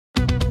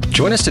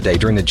Join us today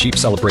during the Jeep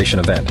Celebration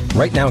event.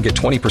 Right now, get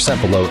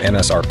 20% below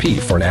MSRP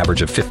for an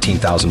average of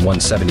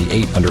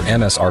 $15,178 under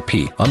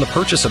MSRP on the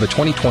purchase of a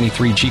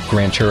 2023 Jeep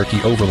Grand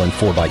Cherokee Overland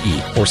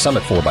 4xE or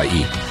Summit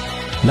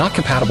 4xE. Not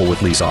compatible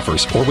with lease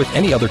offers or with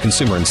any other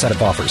consumer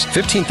incentive offers.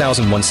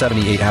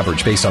 $15,178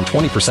 average based on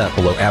 20%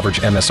 below average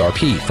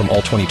MSRP from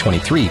all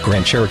 2023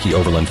 Grand Cherokee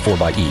Overland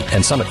 4xE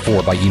and Summit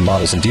 4xE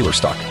models in dealer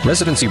stock.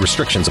 Residency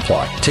restrictions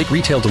apply. Take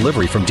retail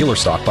delivery from dealer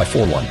stock by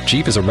 4/1.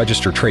 Jeep is a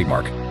registered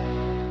trademark.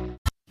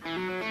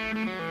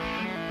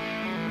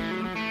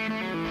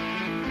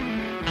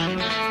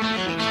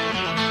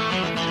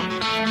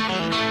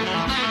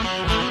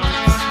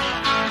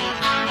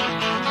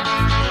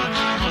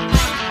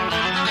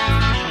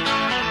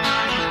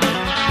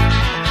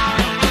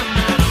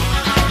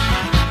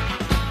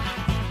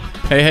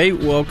 Hey,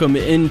 welcome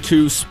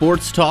into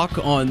Sports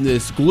Talk on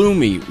this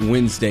gloomy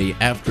Wednesday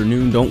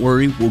afternoon. Don't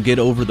worry, we'll get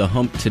over the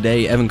hump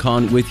today. Evan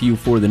Kahn with you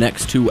for the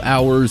next 2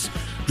 hours.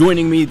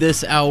 Joining me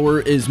this hour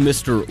is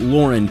Mr.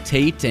 Loren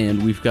Tate,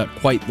 and we've got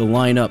quite the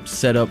lineup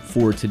set up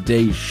for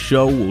today's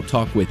show. We'll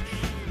talk with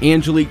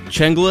Angelique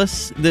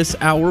Chengelis this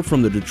hour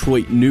from the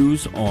Detroit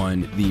News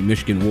on the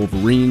Michigan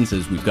Wolverines,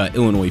 as we've got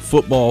Illinois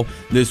football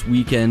this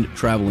weekend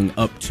traveling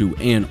up to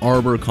Ann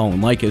Arbor. Colin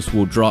Likas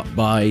will drop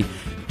by,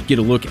 get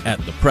a look at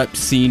the prep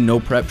scene. No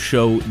prep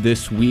show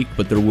this week,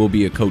 but there will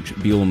be a Coach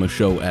Bielema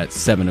show at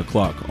 7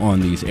 o'clock on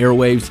these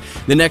airwaves.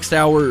 The next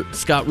hour,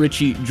 Scott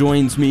Ritchie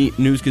joins me,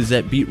 News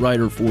Gazette beat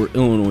writer for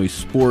Illinois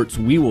sports.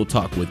 We will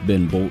talk with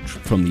Ben Bolch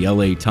from the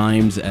LA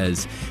Times,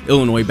 as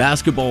Illinois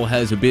basketball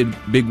has a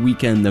big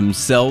weekend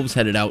themselves,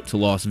 headed out to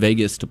Las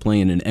Vegas to play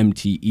in an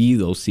MTE.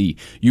 They'll see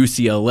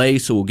UCLA,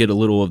 so we'll get a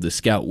little of the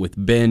scout with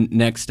Ben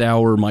next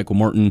hour. Michael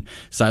Martin,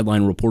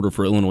 sideline reporter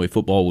for Illinois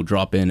football, will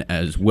drop in,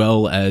 as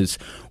well as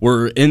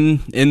we're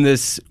in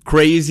this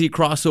crazy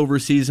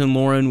crossover season,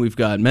 Lauren. We've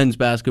got men's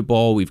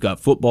basketball, we've got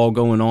football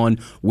going on.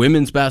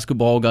 Women's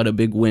basketball got a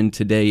big win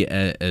today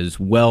as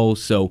well.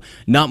 So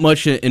not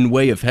much in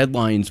way of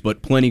headlines,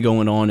 but plenty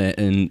going on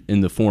in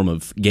the form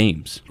of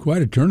games.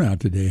 Quite a turnout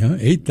today, huh?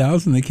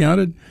 8,000 they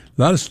counted.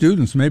 A lot of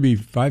students, maybe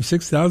 5,000,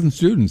 6,000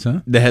 students,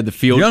 huh? They had the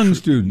field young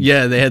students.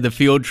 Yeah, they had the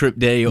field trip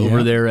day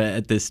over there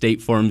at the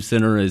State Farm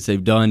Center, as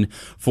they've done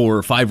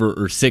for 5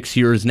 or 6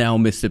 years now.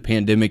 Missed a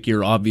pandemic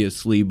year,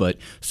 obviously, but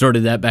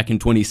started that back in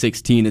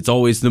 2016. It's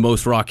always the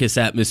most raucous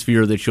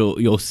atmosphere that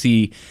you'll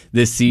see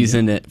this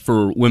season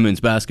for women's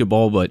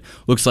basketball. But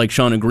looks like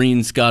Shauna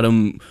Green's got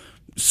them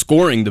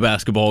scoring the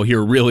basketball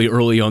here really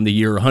early on the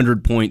year.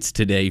 100 points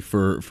today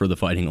for the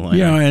Fighting Illini.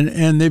 Yeah,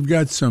 and they've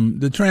got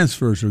the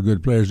transfers are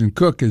good players, and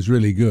Cook is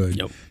really good.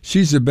 Yep.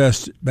 She's the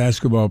best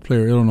basketball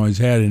player Illinois has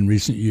had in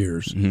recent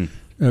years.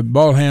 Mm-hmm.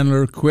 Ball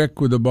handler,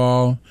 quick with the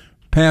ball,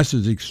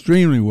 passes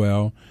extremely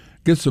well,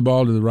 gets the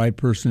ball to the right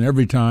person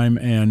every time,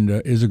 and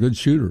is a good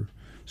shooter.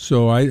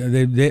 So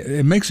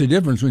it makes a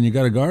difference when you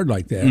got a guard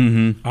like that.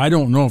 Mm-hmm. I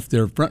don't know if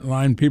their front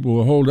line people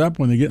will hold up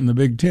when they get in the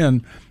Big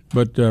Ten,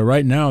 but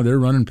right now they're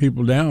running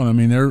people down. I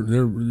mean, they're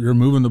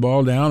moving the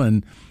ball down,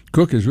 and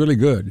Cook is really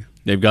good.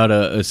 They've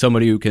got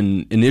somebody who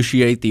can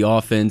initiate the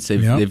offense.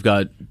 They've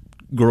got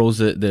girls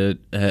that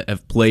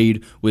have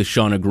played with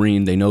Shauna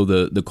Green. They know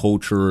the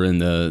culture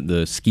and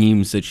the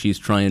schemes that she's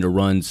trying to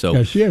run. So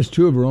yeah, she has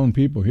 2 of her own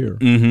people here.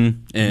 Mm-hmm.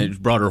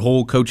 And brought her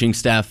whole coaching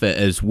staff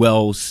as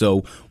well.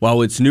 So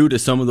while it's new to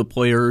some of the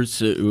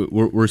players,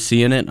 we're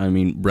seeing it. I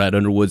mean, Brad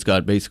Underwood's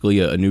got basically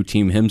a new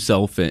team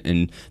himself,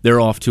 and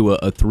they're off to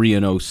a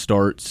 3-0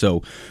 start.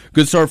 So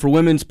good start for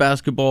women's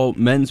basketball,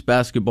 men's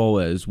basketball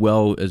as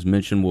well. As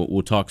mentioned,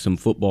 we'll talk some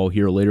football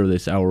here later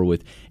this hour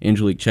with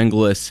Angelique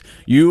Chengelis.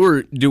 You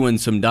were doing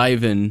some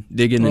digging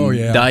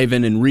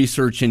and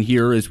researching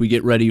here as we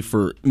get ready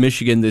for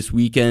Michigan this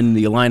weekend.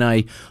 The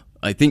Illini,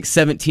 I think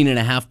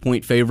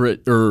 17.5-point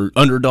favorite or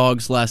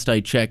underdogs last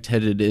I checked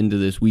headed into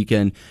this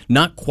weekend.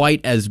 Not quite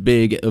as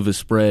big of a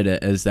spread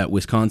as that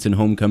Wisconsin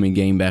homecoming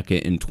game back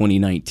in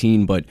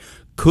 2019, but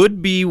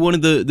could be one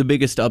of the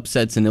biggest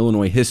upsets in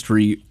Illinois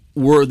history.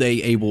 Were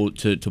they able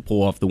to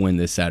pull off the win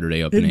this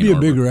Saturday up in Ann Arbor?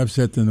 It'd be a bigger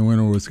upset than the win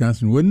over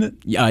Wisconsin, wouldn't it?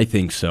 Yeah, I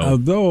think so.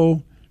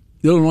 Although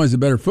Illinois is a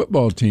better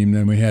football team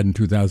than we had in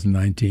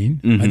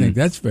 2019. Mm-hmm. I think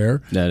that's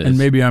fair. That is. And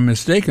maybe I'm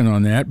mistaken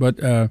on that,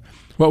 but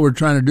what we're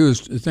trying to do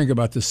is to think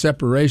about the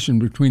separation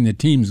between the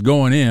teams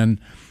going in.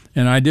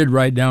 And I did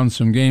write down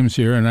some games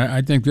here, and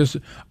I think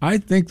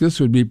this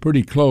would be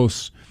pretty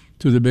close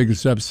to the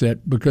biggest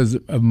upset because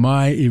of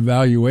my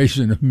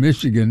evaluation of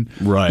Michigan.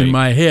 Right. In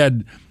my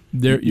head.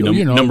 They're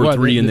number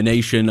 3 in the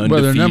nation, undefeated.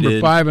 Well, they're number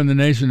 5 in the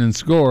nation in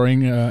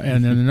scoring,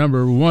 and then the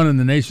number 1 in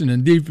the nation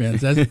in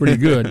defense. That's pretty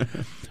good.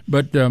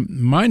 But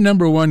my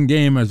number 1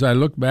 game, as I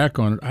look back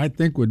on it, I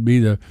think would be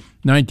the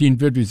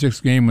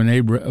 1956 game when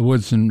Abe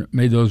Woodson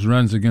made those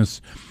runs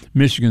against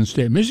Michigan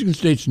State. Michigan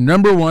State's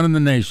number 1 in the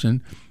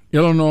nation.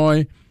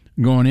 Illinois,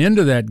 going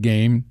into that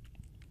game,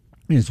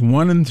 is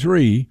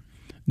 1-3.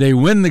 They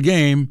win the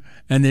game,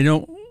 and they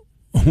don't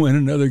win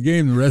another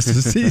game the rest of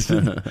the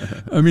season.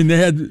 I mean, they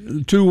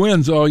had 2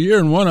 wins all year,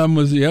 and one of them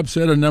was the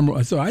upset of number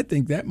 1. So I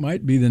think that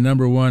might be the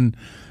number 1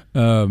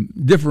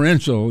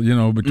 differential,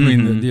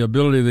 between the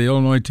ability of the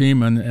Illinois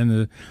team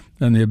and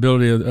the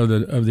ability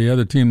of the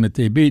other team that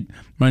they beat.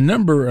 My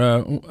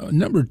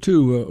number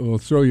two will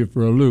throw you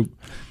for a loop.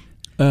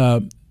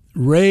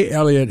 Ray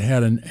Elliott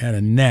had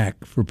a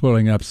knack for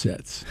pulling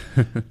upsets.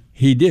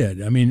 He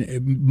did. I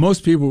mean,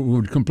 most people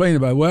would complain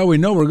about, well, we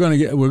know we're going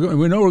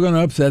to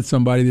upset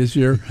somebody this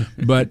year,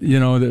 but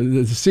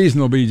the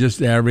season will be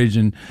just average.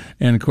 And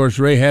of course,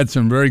 Ray had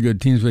some very good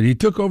teams, but he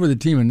took over the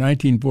team in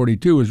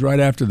 1942. It was right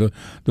after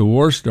the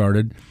war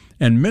started,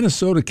 and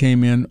Minnesota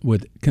came in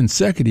with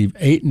consecutive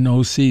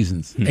 8-0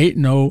 seasons,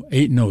 8-0,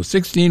 8-0,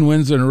 16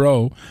 wins in a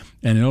row,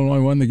 and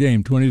Illinois won the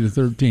game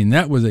 20-13.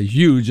 That was a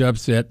huge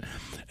upset.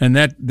 And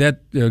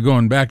that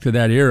going back to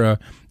that era,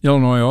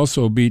 Illinois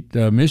also beat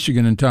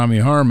Michigan and Tommy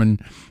Harmon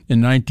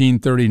in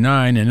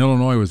 1939, and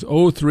Illinois was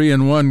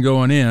 0-3-1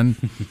 going in,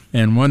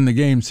 and won the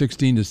game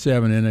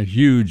 16-7 in a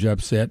huge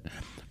upset.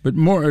 But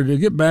more to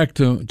get back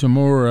to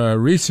more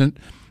recent,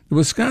 the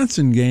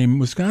Wisconsin game.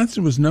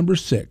 Wisconsin was number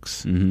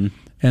 6, and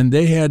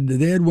they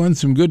had won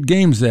some good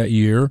games that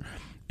year,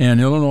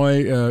 and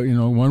Illinois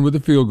won with a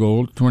field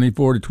goal,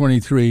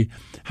 24-23.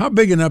 How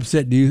big an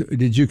upset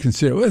did you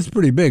consider? Well, it's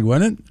pretty big,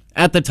 wasn't it?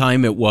 At the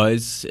time, it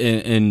was,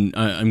 and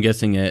I'm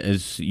guessing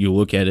as you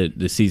look at it,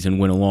 the season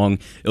went along.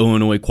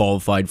 Illinois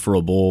qualified for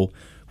a bowl.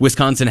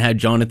 Wisconsin had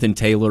Jonathan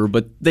Taylor,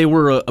 but they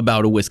were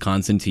about a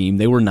Wisconsin team.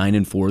 They were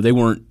 9-4. They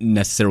weren't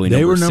necessarily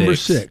number 6. They were number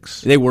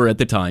 6. They were at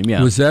the time,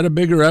 yeah. Was that a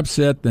bigger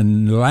upset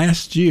than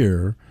last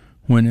year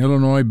when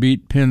Illinois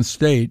beat Penn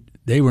State?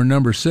 They were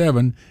number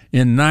 7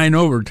 in 9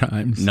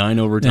 overtimes. 9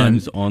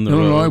 overtimes on the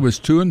road. Illinois was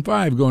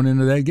 2-5 going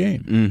into that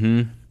game.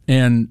 Mm-hmm.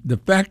 And the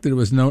fact that it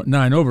was 9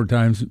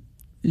 overtimes,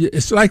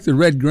 it's like the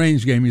Red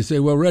Grange game. You say,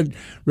 well, Red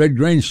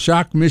Grange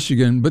shocked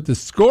Michigan, but the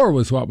score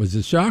was what was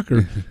the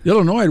shocker.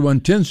 Illinois had won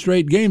 10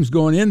 straight games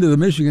going into the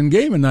Michigan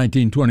game in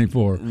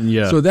 1924.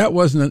 Yeah. So that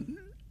wasn't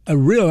a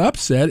real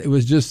upset. It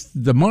was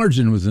just the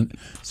margin wasn't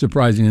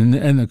surprising.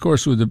 And of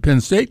course, with the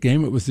Penn State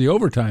game, it was the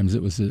overtimes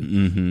that was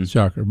a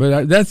shocker.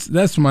 But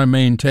that's my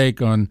main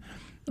take on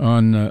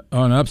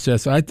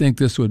upsets. I think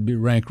this would be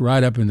ranked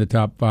right up in the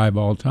top 5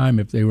 all time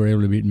if they were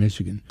able to beat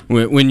Michigan.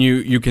 When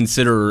you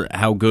consider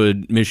how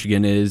good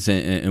Michigan is,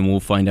 and we'll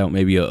find out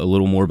maybe a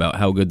little more about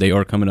how good they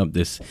are coming up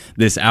this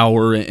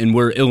hour, and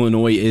where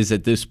Illinois is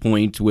at this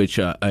point, which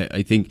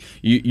I think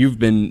you've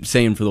been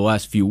saying for the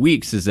last few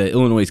weeks, is that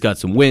Illinois has got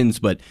some wins,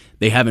 but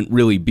they haven't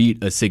really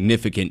beat a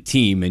significant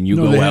team, and you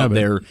go out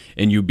there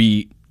and you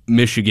beat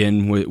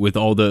Michigan with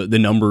all the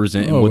numbers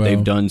and what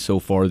they've done so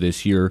far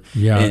this year,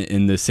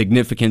 and the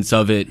significance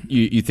of it.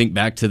 You think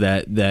back to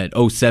that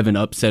 07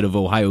 upset of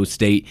Ohio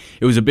State.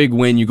 It was a big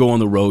win. You go on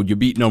the road, you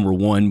beat number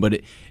 1,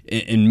 but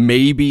and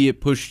maybe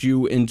it pushed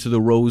you into the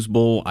Rose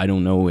Bowl. I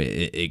don't know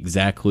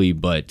exactly,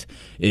 but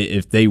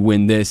if they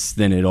win this,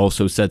 then it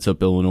also sets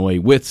up Illinois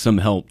with some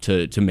help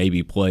to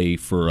maybe play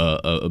for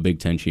a Big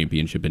Ten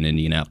championship in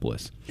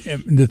Indianapolis.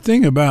 The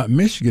thing about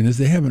Michigan is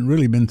they haven't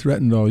really been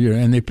threatened all year,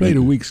 and they played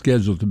a weak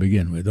schedule to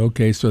begin with.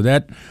 Okay, so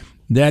that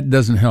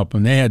doesn't help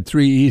them. They had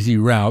 3 easy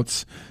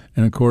routes,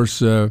 and of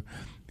course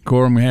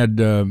Corum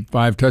had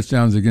 5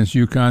 touchdowns against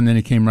UConn. Then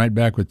he came right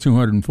back with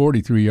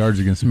 243 yards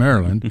against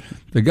Maryland.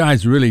 The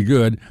guy's really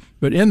good.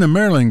 But in the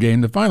Maryland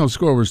game, the final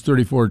score was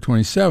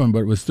 34-27, but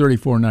it was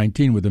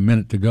 34-19 with a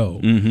minute to go.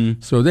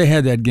 So they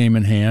had that game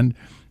in hand.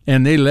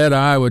 And they led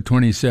Iowa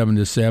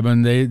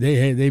 27-7.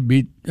 They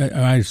beat.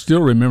 I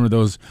still remember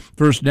those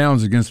first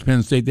downs against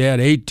Penn State. They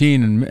had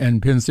 18,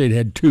 and Penn State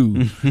had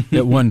 2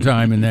 at one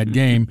time in that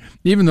game,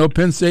 even though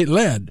Penn State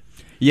led.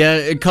 Yeah,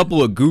 a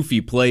couple of goofy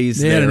plays.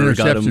 They had an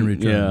interception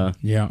return.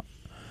 Yeah.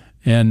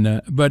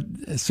 And but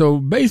so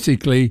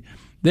basically,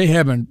 they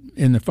haven't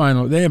in the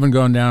final. They haven't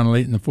gone down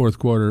late in the fourth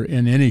quarter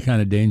in any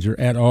kind of danger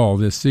at all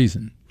this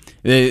season.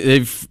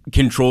 They've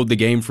controlled the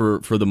game for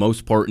the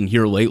most part, and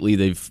here lately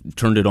they've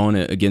turned it on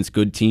against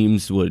good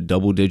teams with a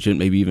double-digit,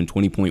 maybe even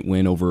 20-point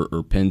win over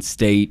Penn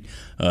State.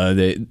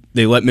 They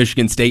let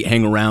Michigan State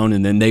hang around,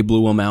 and then they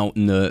blew them out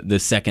in the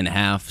second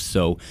half.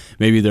 So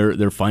maybe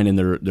they're finding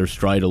their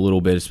stride a little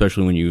bit,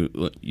 especially when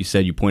you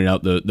said you pointed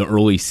out the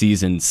early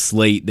season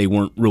slate. They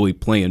weren't really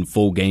playing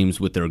full games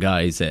with their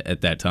guys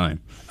at that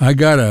time. I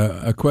got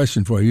a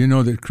question for you. You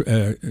know that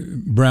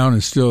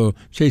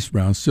Chase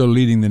Brown is still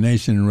leading the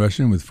nation in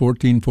rushing with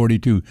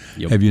 1442.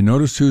 Yep. Have you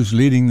noticed who's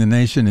leading the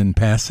nation in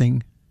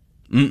passing?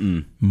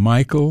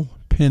 Michael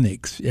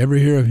Penix. Ever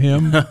hear of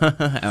him?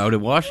 Out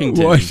of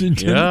Washington.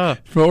 Yeah.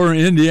 Former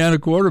Indiana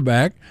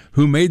quarterback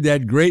who made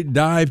that great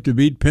dive to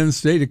beat Penn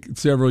State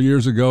several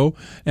years ago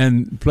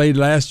and played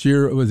last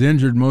year, was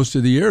injured most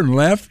of the year and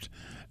left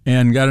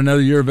and got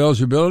another year of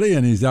eligibility,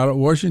 and he's out at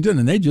Washington,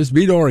 and they just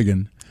beat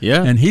Oregon.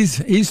 Yeah. And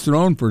he's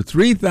thrown for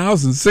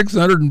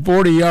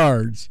 3,640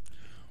 yards.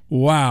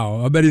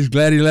 Wow. I bet he's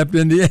glad he left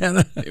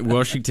Indiana.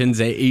 Washington's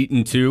at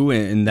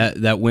 8-2, and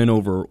that win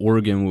over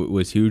Oregon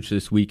was huge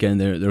this weekend.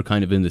 They're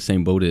kind of in the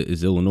same boat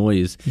as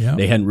Illinois.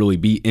 They hadn't really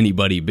beat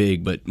anybody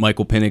big, but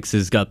Michael Penix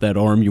has got that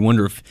arm. You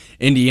wonder if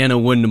Indiana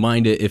wouldn't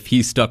mind it if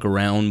he stuck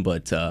around,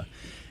 but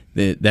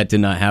That did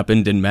not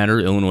happen. Didn't matter.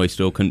 Illinois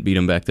still couldn't beat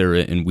them back there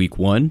in week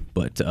 1.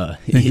 But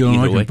think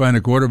Illinois can find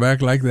a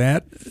quarterback like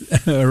that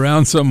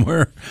around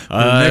somewhere for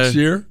next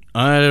year?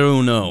 I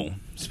don't know.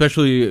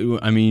 Especially,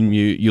 I mean,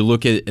 you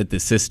look at the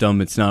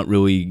system, it's not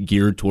really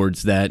geared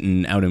towards that.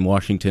 And out in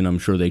Washington, I'm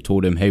sure they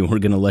told him, hey, we're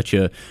going to let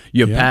you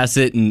pass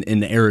it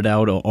and air it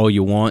out all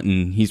you want.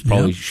 And he's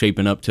probably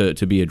shaping up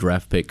to be a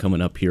draft pick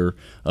coming up here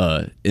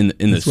in the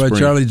spring. That's why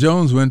Charlie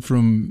Jones went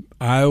from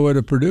Iowa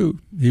to Purdue.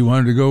 He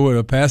wanted to go with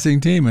a passing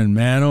team, and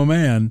man, oh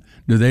man,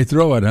 do they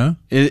throw it, huh?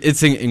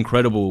 It's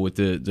incredible with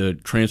the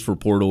transfer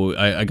portal.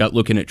 I got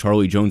looking at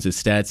Charlie Jones'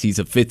 stats. He's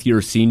a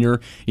fifth-year senior.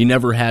 He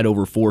never had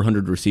over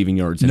 400 receiving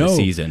yards in a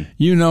season.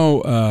 You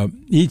know,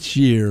 each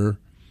year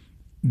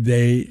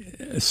they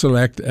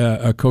select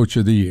a coach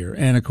of the year,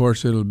 and of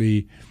course it'll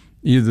be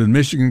either the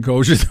Michigan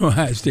coach or the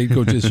Ohio State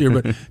coach this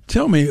year. But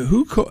tell me,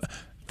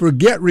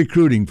 forget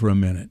recruiting for a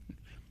minute.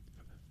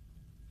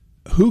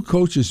 Who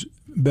coaches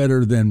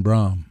better than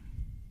Brom?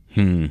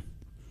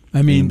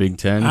 I mean, in Big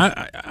Ten.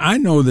 I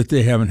know that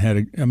they haven't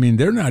had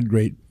they're not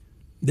great.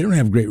 They don't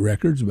have great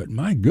records, but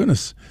my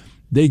goodness,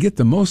 they get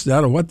the most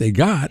out of what they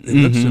got. It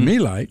looks to me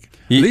like.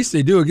 At least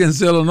they do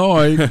against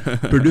Illinois.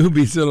 Purdue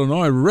beats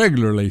Illinois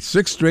regularly.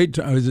 6 straight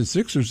times. Is it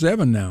 6 or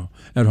 7 now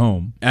at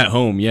home? At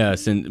home,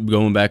 yes. And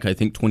going back, I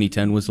think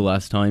 2010 was the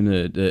last time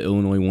that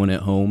Illinois won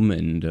at home,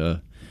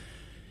 and.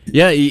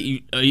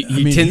 He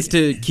tends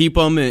to keep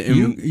them.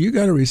 You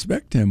got to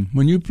respect him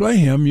when you play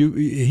him.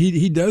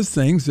 He does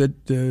things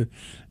that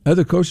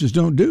other coaches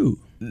don't do.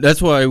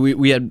 That's why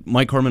we had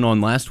Mike Harmon on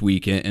last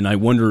week, and I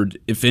wondered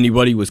if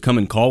anybody was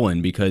coming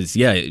calling because,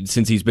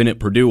 since he's been at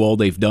Purdue, all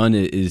they've done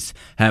is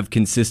have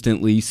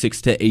consistently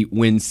 6 to 8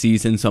 win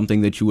season,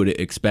 something that you would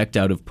expect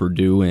out of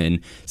Purdue. And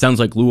it sounds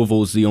like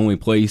Louisville is the only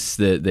place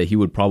that he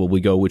would probably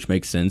go, which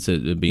makes sense.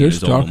 Being There's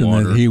his alma talking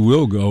mater. that he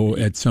will go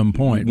at some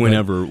point.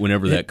 Whenever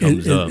that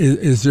comes up.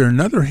 Is there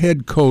another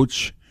head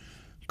coach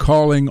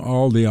calling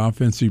all the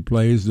offensive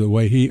plays the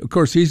way of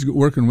course, he's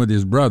working with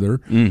his brother,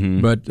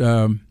 but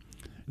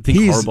I think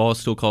Harbaugh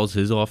still calls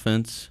his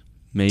offense,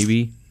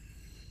 maybe.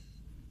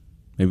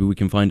 Maybe we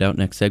can find out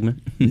next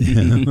segment.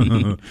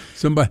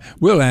 Somebody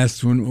we'll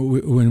ask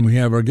when we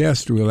have our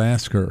guest. We'll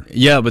ask her.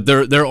 Yeah, but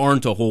there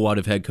aren't a whole lot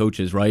of head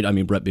coaches, right? I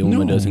mean, Brett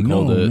Bielema doesn't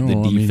call the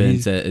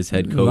defense as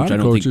head coach. A lot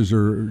of coaches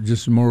are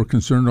just more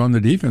concerned on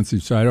the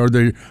defensive side,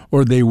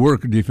 or they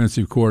work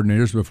defensive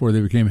coordinators before they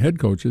became head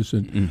coaches.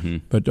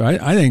 But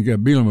I think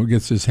Bielema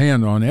gets his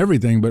hand on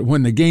everything. But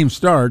when the game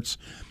starts,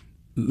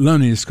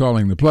 Lunny is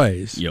calling the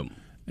plays. Yep.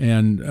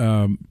 And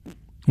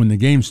when the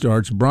game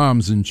starts,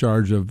 Brom's in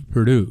charge of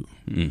Purdue.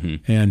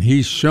 And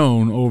he's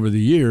shown over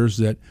the years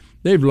that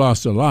they've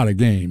lost a lot of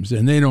games,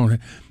 and they don't.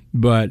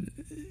 But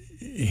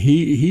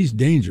he's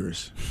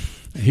dangerous.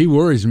 He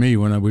worries me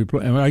when we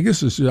play. I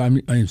guess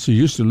I'm so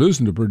used to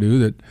losing to Purdue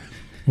that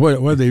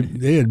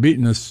they had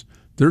beaten us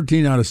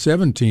 13 out of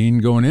 17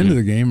 going into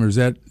the game, or is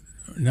that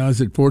now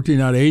is it 14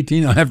 out of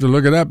 18? I'll have to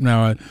look it up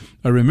now.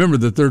 I remember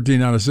the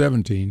 13 out of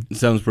 17. It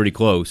sounds pretty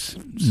close.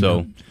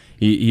 So.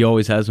 He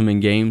always has them in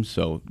games.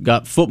 So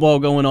got football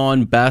going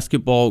on,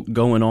 basketball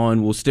going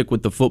on. We'll stick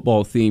with the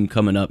football theme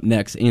coming up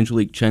next.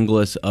 Angelique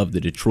Chengelis of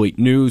the Detroit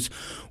News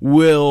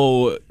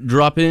will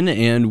drop in,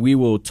 and we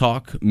will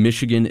talk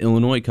Michigan,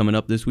 Illinois coming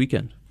up this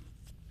weekend.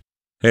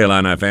 Hey,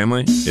 Illini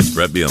family, it's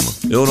Brett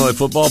Bielema. Illinois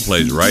football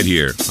plays right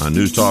here on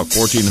News Talk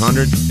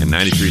 1400 and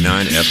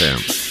 93.9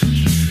 FM.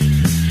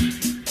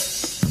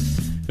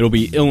 It'll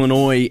be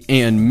Illinois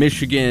and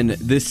Michigan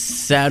this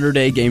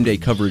Saturday. Game day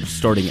coverage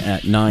starting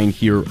at 9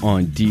 here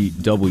on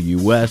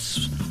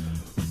DWS.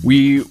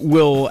 We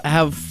will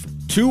have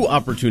 2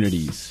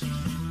 opportunities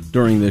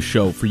during this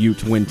show for you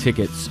to win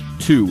tickets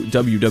to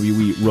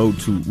WWE Road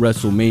to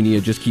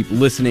WrestleMania. Just keep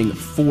listening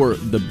for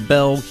the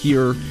bell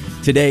here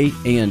today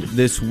and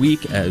this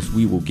week as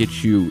we will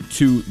get you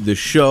to the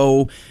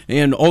show.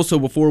 And also,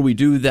 before we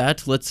do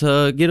that, let's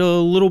get a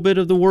little bit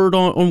of the word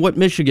on what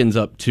Michigan's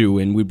up to.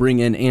 And we bring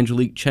in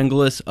Angelique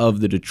Chengelis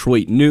of the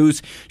Detroit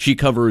News. She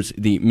covers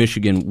the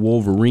Michigan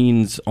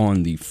Wolverines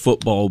on the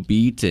football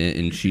beat,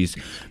 and she's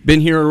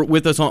been here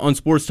with us on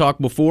Sports Talk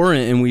before,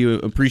 and we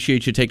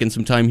appreciate you taking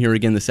some time here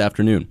again this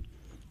afternoon.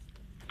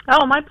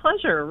 Oh, my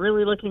pleasure.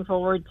 Really looking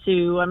forward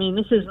to,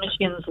 this is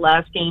Michigan's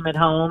last game at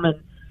home,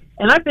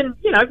 and I've been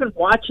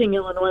watching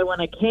Illinois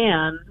when I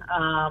can,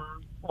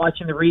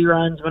 watching the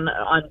reruns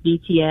on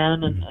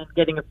BTN and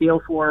getting a feel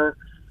for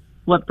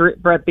what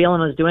Brett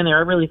Bielema was doing there.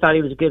 I really thought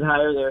he was a good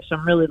hire there, so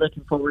I'm really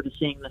looking forward to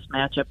seeing this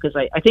matchup because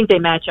I think they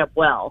match up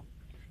well.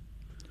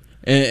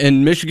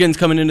 And Michigan's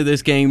coming into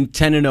this game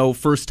 10-0,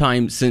 first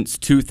time since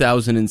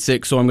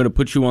 2006. So I'm going to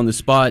put you on the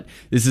spot.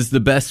 This is the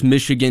best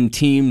Michigan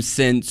team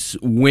since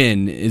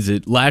when? Is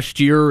it last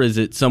year? Is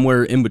it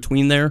somewhere in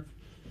between there?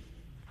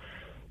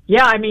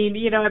 Yeah, I've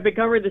been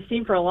covering this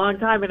team for a long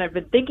time, and I've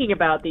been thinking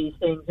about these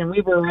things. And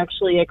we were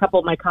actually, a couple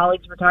of my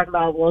colleagues were talking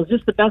about, well, is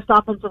this the best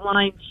offensive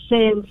line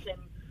since? And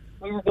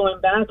we were going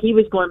back. He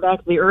was going back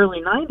to the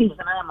early 90s,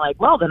 and I'm like,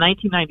 well, the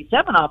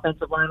 1997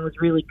 offensive line was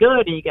really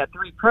good, and you got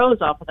 3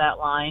 pros off of that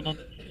line. And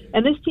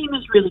And this team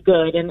is really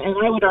good. And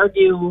I would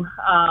argue,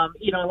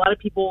 a lot of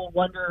people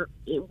wondered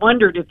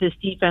if this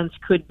defense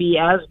could be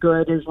as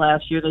good as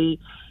last year. They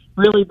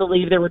really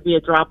believed there would be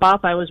a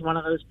drop-off. I was one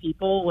of those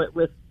people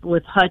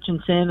with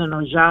Hutchinson and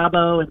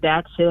Ojabo and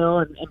Dax Hill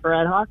and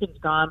Brad Hawkins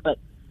gone. But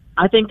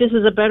I think this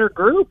is a better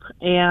group.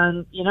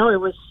 And, it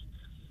was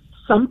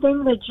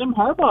something that Jim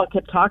Harbaugh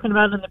kept talking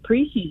about in the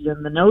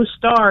preseason, the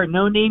no-star,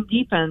 no-name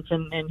defense.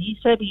 And he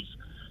said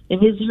in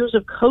his years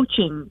of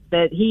coaching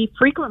that he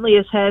frequently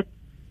has had,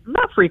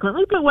 not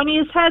frequently, but when he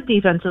has had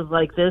defenses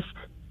like this,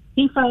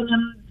 he found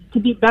them to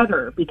be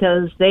better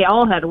because they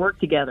all had to work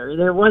together.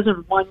 There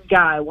wasn't one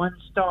guy, one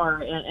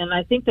star, and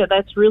I think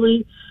that's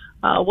really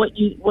what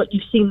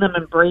you've seen them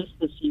embrace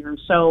this year.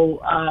 So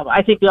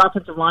I think the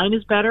offensive line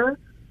is better.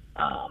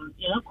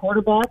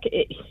 Quarterback,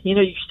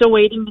 you're still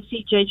waiting to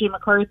see J.J.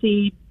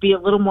 McCarthy be a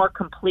little more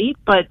complete,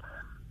 but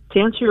to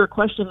answer your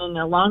question in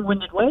a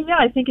long-winded way, yeah,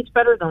 I think it's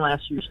better than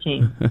last year's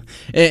team.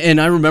 And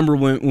I remember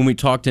when we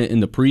talked in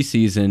the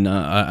preseason,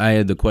 I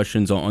had the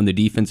questions on the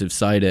defensive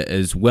side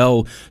as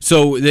well.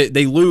 So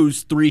they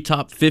lose 3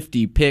 top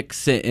 50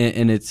 picks,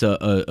 and it's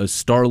a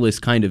starless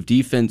kind of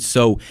defense.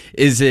 So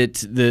is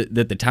it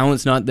that the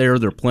talent's not there?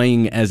 They're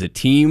playing as a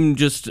team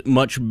just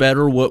much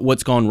better?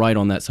 What's gone right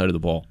on that side of the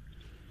ball?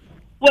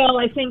 Well,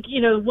 I think,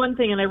 one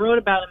thing, and I wrote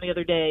about him the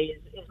other day,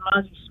 is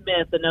Mozzie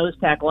Smith, the nose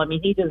tackle. I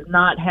mean, he does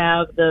not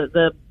have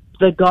the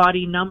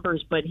gaudy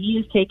numbers, but he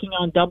is taking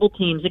on double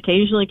teams,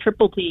 occasionally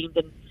triple teams.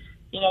 And,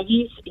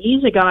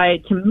 he's a guy,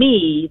 to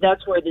me,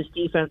 that's where this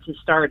defense has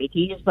started.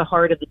 He is the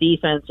heart of the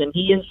defense, and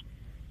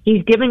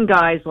he's given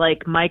guys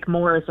like Mike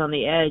Morris on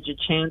the edge a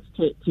chance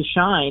to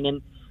shine.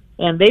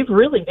 And they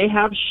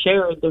have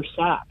shared their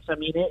sacks. I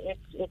mean,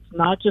 it's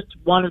not just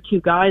 1 or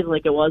 2 guys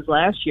like it was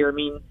last year. I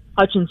mean,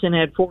 Hutchinson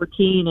had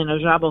 14 and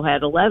Ojabo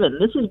had 11.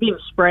 This is being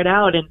spread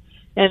out and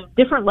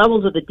different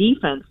levels of the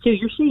defense, too.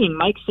 You're seeing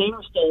Mike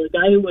Sainristil, a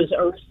guy who was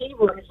a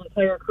receiver his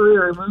entire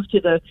career, moved to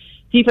the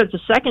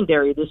defensive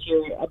secondary this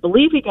year. I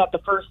believe he got the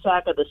first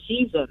sack of the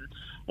season.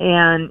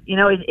 And,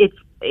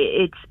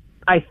 it's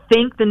I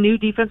think the new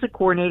defensive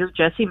coordinator,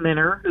 Jesse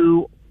Minter,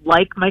 who,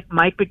 like Mike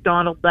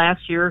McDonald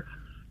last year,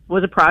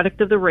 was a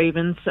product of the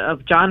Ravens,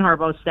 of John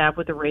Harbaugh's staff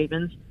with the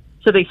Ravens.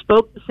 So they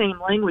spoke the same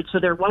language. So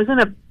there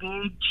wasn't a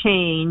big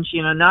change,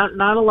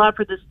 not a lot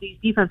for these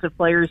defensive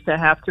players to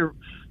have to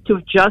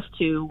adjust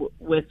to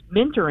with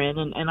Minter in.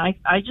 And I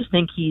just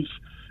think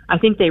I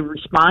think they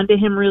respond to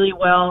him really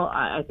well.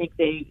 I think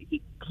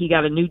he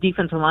got a new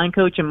defensive line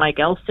coach in Mike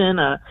Elston,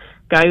 a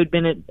guy who'd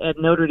been at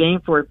Notre Dame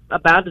for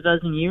about a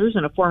dozen years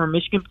and a former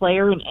Michigan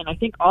player. And I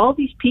think all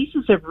these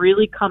pieces have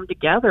really come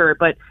together.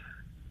 But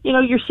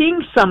you're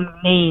seeing some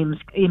names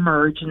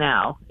emerge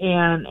now,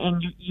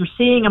 and you're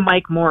seeing a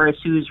Mike Morris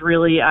who's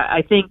really,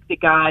 I think, the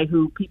guy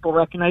who people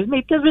recognize,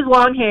 maybe because of his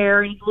long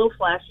hair and he's a little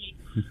flashy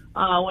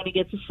when he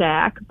gets a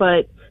sack.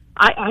 But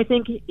I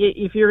think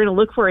if you're going to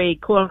look for a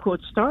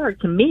quote-unquote star,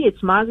 to me,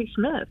 it's Mozzie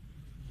Smith.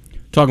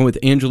 Talking with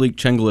Angelique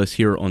Chengelis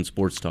here on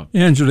Sports Talk.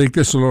 Angelique,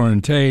 this is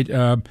Lauren Tate.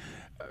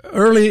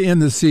 Early in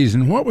the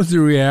season, what was the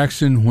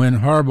reaction when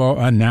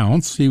Harbaugh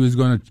announced he was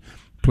going to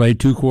play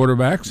 2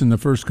 quarterbacks in the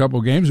first couple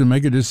games and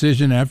make a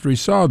decision after he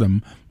saw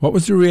them? What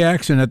was the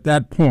reaction at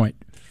that point?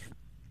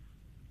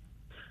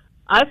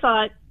 I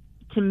thought,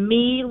 to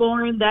me,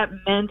 Lauren, that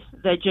meant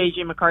that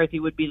J.J. McCarthy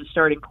would be the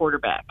starting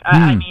quarterback.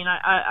 I mean,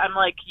 I'm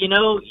like,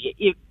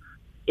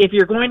 if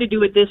you're going to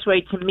do it this way,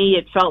 to me,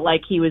 it felt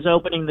like he was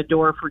opening the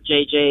door for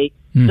J.J.,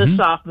 the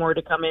sophomore,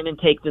 to come in and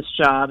take this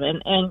job.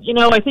 And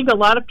I think a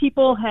lot of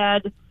people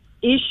had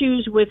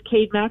issues with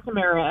Cade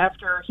McNamara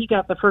after he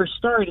got the first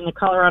start in the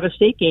Colorado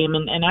State game,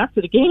 and after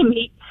the game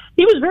he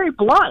was very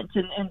blunt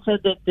and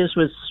said that this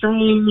was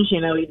strange.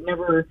 He'd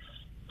never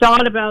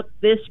thought about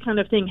this kind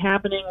of thing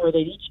happening where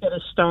they'd each get a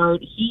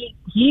start.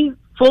 He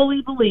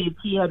fully believed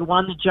he had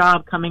won the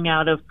job coming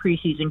out of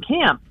preseason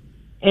camp.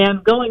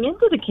 And going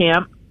into the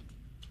camp,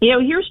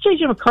 here's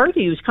J.J.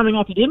 McCarthy, who's coming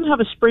off. He didn't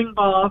have a spring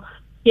ball.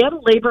 He had a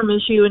labrum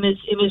issue in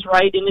his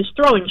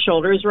throwing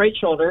shoulder, his right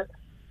shoulder,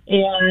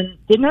 and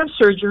didn't have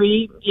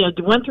surgery.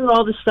 Went through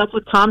all this stuff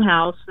with Tom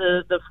House,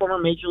 the former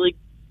Major League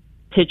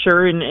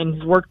pitcher, and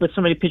has worked with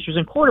so many pitchers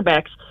and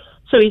quarterbacks.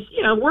 So he's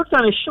worked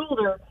on his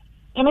shoulder,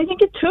 and I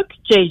think it took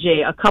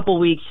JJ a couple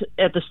weeks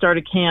at the start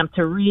of camp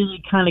to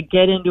really kind of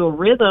get into a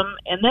rhythm,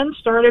 and then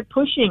started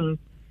pushing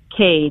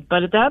Cade.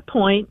 But at that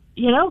point,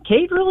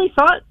 Cade really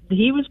thought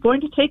he was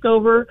going to take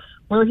over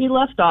where he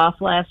left off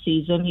last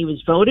season. He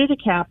was voted a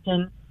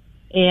captain.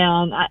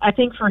 And I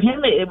think for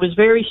him, it was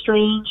very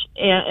strange.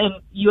 And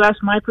you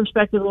asked my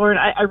perspective, Lauren,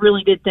 I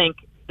really did think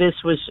this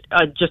was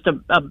just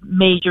a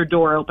major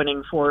door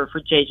opening for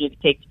JJ to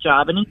take the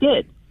job, and he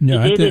did.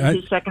 Yeah, he did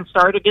his second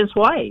start against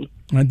Hawaii.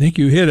 I think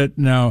you hit it.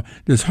 Now,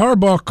 does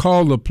Harbaugh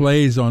call the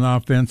plays on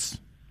offense?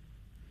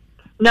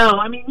 No,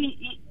 I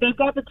mean, they've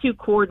got the 2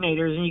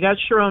 coordinators, and you got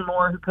Sharon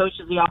Moore, who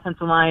coaches the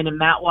offensive line, and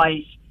Matt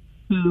Weiss,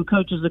 who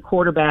coaches the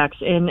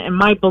quarterbacks. And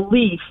my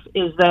belief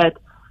is that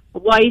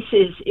Weiss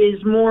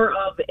is more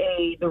of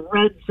the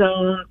red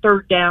zone,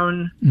 third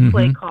down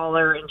play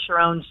caller, and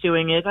Sharon's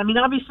doing it. I mean,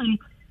 obviously,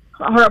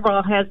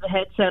 Harbaugh has the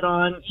headset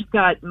on. You've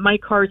got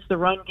Mike Hart's the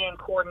run game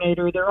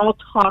coordinator. They're all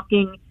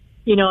talking,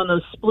 in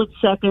those split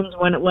seconds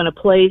when a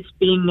play's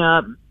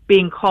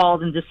being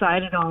called and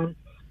decided on.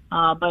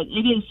 But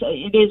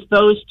it is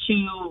those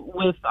two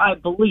with, I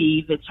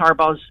believe, it's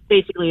Harbaugh's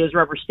basically his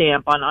rubber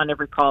stamp on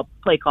every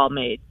play call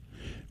made.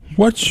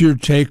 What's your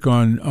take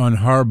on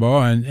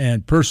Harbaugh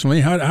and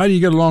personally, how do you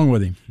get along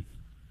with him?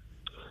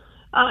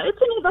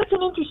 That's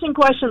an interesting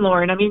question,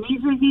 Lauren. I mean,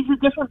 he's a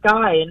different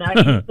guy, and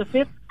he's the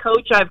fifth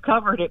coach I've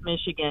covered at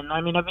Michigan. I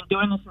mean, I've been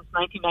doing this since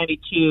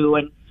 1992,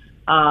 and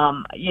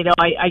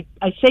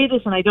I say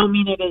this, and I don't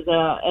mean it as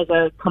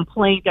a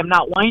complaint. I'm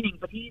not whining,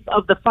 but he's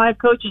of the five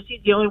coaches,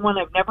 he's the only one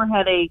I've never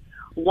had a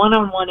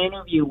one-on-one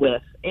interview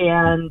with,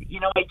 and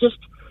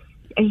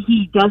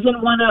he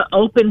doesn't want to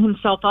open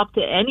himself up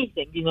to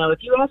anything. If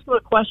you ask him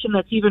a question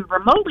that's even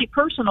remotely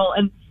personal,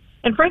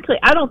 and frankly,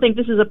 I don't think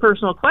this is a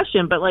personal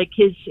question, but like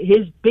his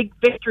big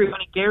victory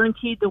when he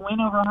guaranteed the win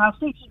over Ohio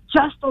State, he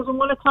just doesn't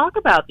want to talk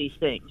about these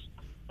things.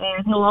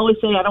 And he'll always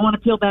say, I don't want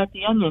to peel back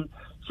the onion.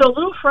 So a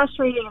little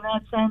frustrating in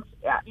that sense.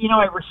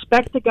 I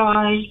respect the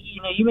guy.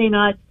 You may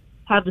not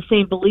have the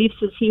same beliefs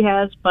as he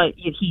has, but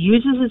he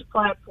uses his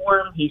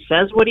platform. He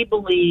says what he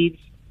believes.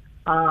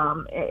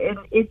 And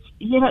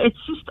it's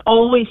just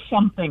always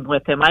something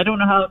with him. I don't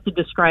know how to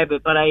describe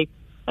it, but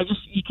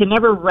you can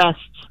never rest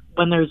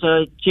when there's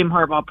a Jim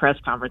Harbaugh press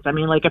conference. I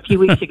mean, like a few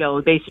weeks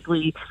ago,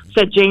 basically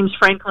said James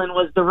Franklin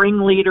was the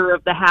ringleader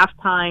of the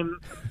halftime,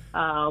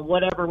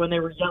 whatever, when they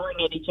were yelling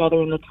at each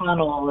other in the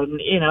tunnel. And,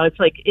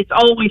 it's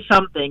always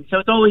something. So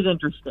it's always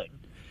interesting.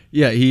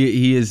 Yeah,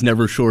 he is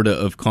never short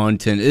of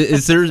content.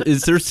 Is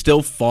there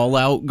still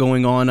fallout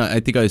going on?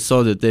 I think I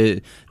saw that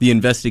the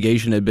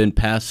investigation had been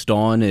passed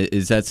on.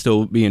 Is that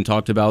still being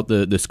talked about,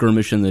 the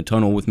skirmish in the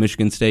tunnel with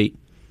Michigan State?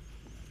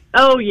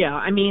 Oh yeah,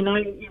 I mean,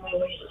 I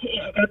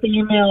got the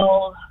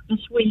email this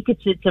week.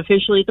 It's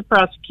officially at the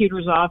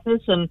prosecutor's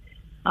office, and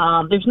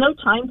there's no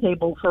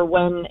timetable for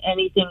when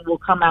anything will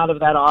come out of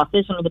that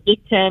office. I mean, the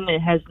Big Ten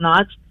has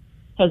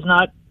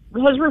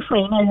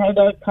refrained. I had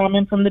a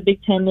comment from the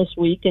Big Ten this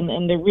week,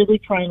 and they're really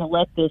trying to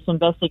let this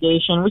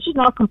investigation, which is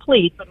not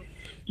complete, but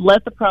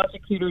let the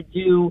prosecutor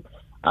do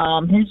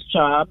his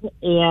job,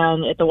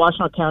 and at the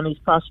Washtenaw County's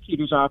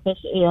prosecutor's office,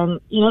 and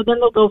then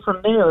they'll go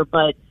from there.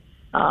 But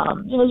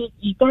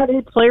you got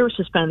 8 players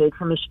suspended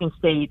from Michigan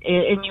State,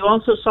 and you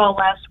also saw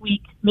last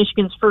week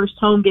Michigan's first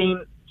home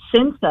game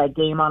since that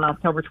game on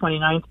October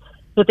 29th,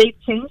 that they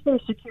changed their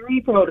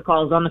security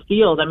protocols on the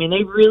field. I mean,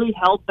 they really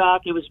held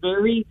back. It was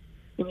very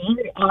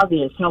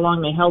obvious how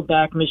long they held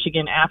back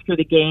Michigan after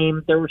the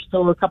game. There were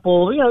still a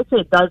couple, I'd say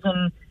a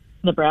dozen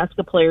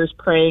Nebraska players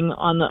praying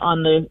on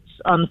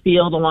the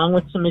field along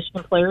with some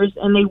Michigan players,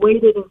 and they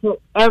waited until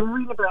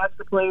every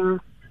Nebraska player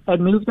had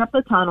moved up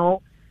the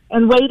tunnel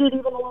and waited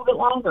even a little bit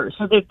longer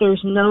so that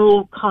there's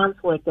no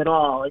conflict at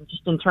all, and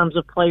just in terms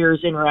of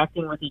players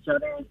interacting with each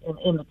other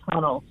in the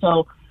tunnel.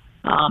 So,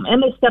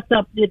 and they stepped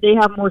up. They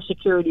have more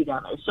security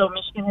down there. So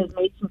Michigan has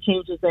made some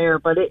changes there,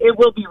 but it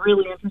will be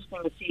really interesting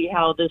to see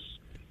how this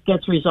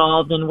gets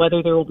resolved and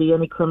whether there will be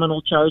any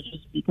criminal charges,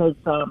 because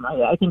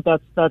I think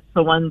that's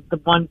the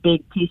one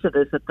big piece of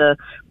this that the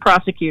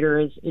prosecutor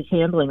is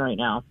handling right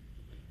now.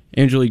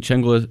 Angelique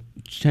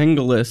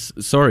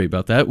Chengelis, sorry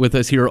about that, with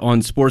us here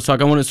on Sports Talk.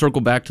 I want to circle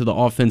back to the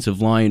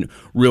offensive line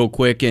real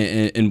quick,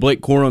 and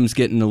Blake Corum's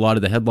getting a lot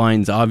of the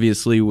headlines,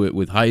 obviously,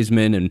 with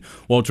Heisman and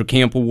Walter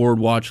Camp Award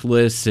watch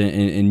lists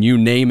and you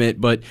name it.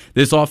 But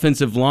this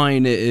offensive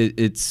line,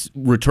 it's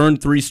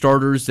returned 3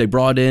 starters. They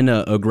brought in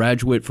a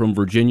graduate from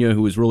Virginia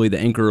who was really the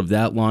anchor of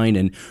that line,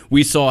 and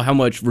we saw how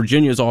much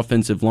Virginia's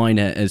offensive line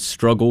has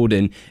struggled,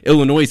 and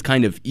Illinois'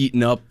 kind of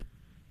eaten up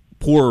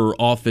poorer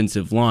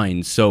offensive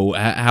line. So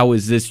how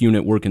is this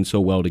unit working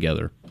so well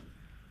together?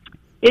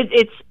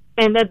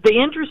 The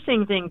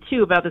interesting thing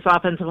too about this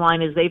offensive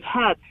line is they've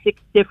had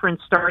 6 different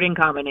starting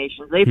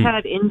combinations. They've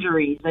had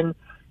injuries, and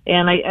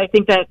I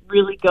think that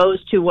really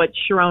goes to what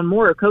Sharon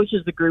Moore, who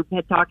coaches the group,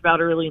 had talked about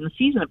early in the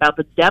season about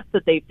the depth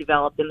that they've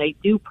developed, and they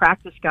do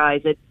practice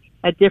guys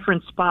at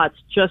different spots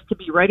just to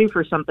be ready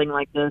for something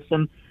like this.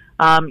 And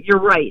you're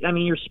right. I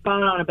mean, you're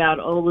spot on about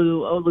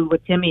Olu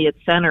Watimi at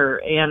center,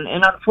 and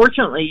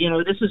unfortunately,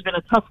 this has been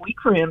a tough week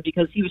for him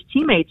because he was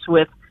teammates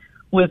with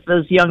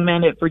those young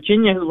men at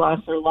Virginia who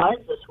lost their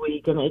lives this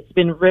week, and it's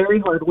been a very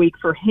hard week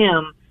for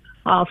him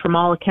from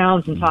all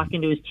accounts and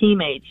talking to his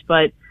teammates.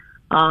 But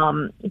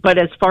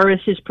as far as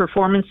his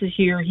performances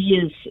here,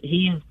 he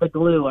is the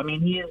glue. I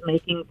mean, he is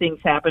making things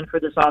happen for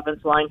this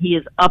offensive line. He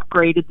has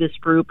upgraded this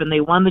group, and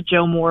they won the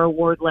Joe Moore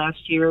Award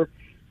last year.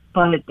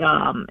 But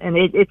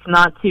it's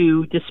not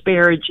to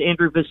disparage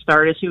Andrew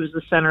Vistardis, who was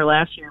the center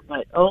last year,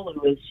 but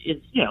Olu is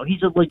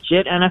he's a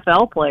legit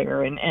NFL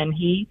player, and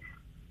he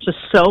just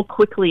so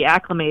quickly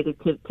acclimated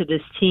to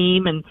this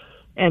team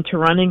and to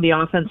running the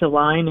offensive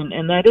line,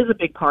 and that is a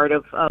big part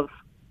of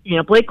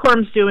Blake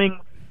Corum's doing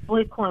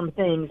Blake Corum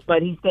things,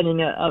 but he's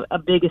getting a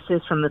big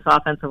assist from this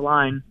offensive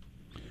line.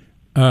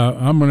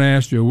 I'm going to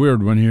ask you a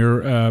weird one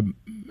here.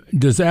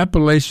 Does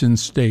Appalachian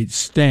State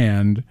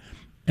stand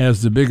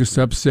as the biggest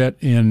upset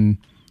in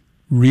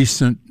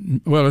recent,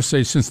 well, let's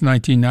say since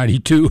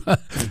 1992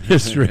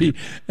 history,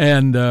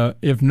 and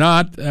if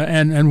not,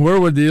 and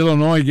where would the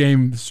Illinois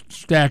game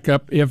stack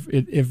up if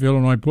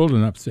Illinois pulled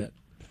an upset?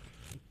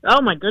 Oh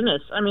my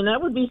goodness! I mean,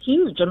 that would be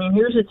huge. I mean,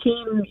 here's a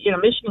team.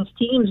 Michigan's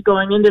team's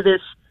going into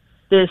this.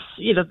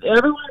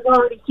 Everyone's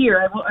already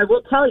here. I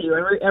will tell you,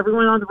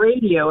 everyone on the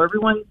radio,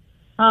 everyone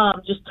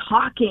just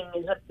talking.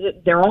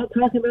 They're all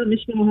talking about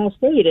Michigan, Ohio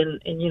State, and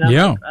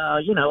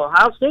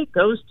Ohio State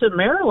goes to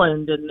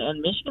Maryland, and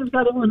Michigan's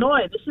got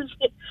Illinois. This is,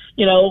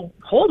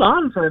 hold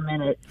on for a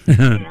minute.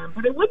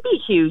 But it would be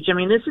huge. I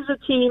mean, this is a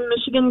team.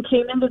 Michigan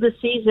came into the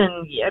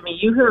season. I mean,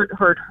 you heard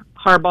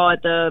Harbaugh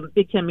at the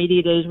Big Ten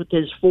Media Days with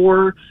his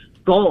 4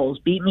 goals: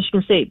 beat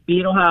Michigan State,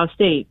 beat Ohio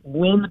State,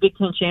 win the Big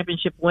Ten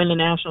championship, win the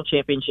national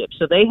championship.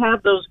 So they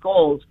have those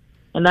goals,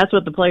 and that's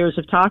what the players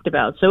have talked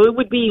about. So it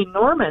would be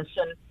enormous.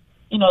 And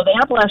the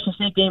Appalachian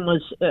State game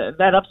was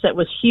that upset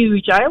was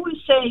huge. I always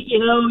say,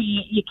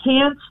 you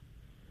can't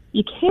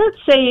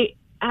say.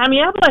 I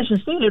mean,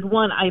 Appalachian State had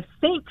won, I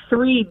think,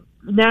 3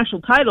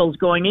 national titles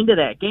going into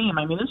that game.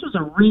 I mean, this was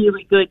a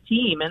really good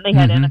team, and they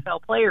had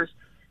NFL players.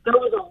 There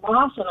was a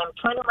loss, and I'm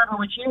trying to remember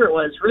which year it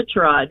was. Rich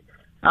Rod.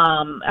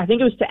 I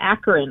think it was to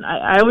Akron.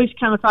 I always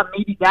kind of thought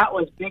maybe that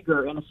was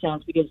bigger in a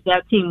sense because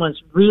that team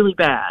was really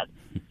bad,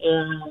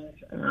 and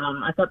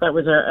I thought that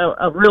was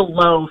a real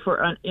low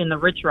for in the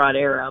Rich Rod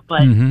era.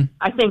 But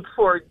I think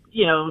for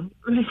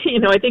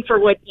I think for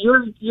what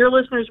your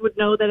listeners would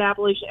know that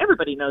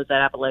everybody knows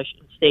that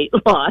Appalachian State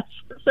lost,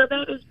 so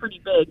that is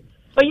pretty big.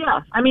 But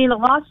yeah, I mean, a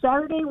loss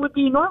Saturday would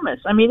be enormous.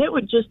 I mean, it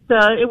would just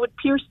it would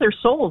pierce their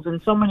souls in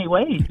so many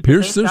ways.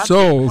 Pierce their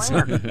souls.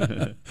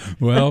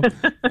 Well,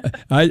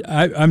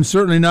 I'm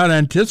certainly not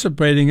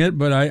anticipating it,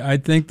 but I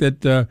think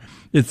that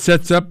it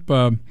sets up.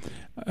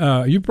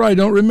 You probably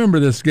don't remember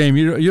this game.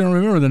 You don't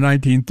remember the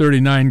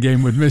 1939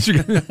 game with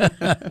Michigan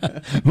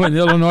when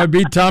Illinois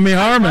beat Tommy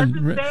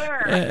Harmon.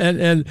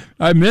 And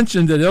I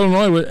mentioned that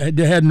Illinois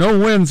had no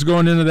wins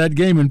going into that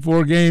game in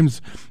 4 games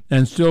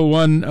and still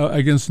won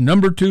against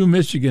number 2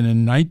 Michigan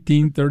in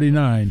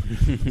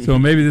 1939. So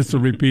maybe this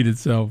will repeat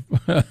itself.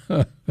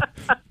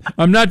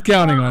 I'm not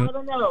counting on it. I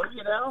don't know.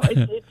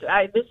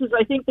 I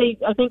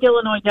think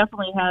Illinois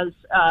definitely has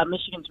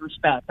Michigan's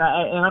respect.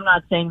 And I'm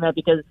not saying that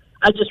because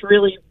I just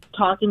really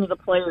talking to the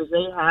players.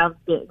 They have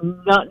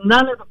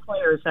none of the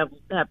players have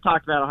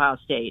talked about Ohio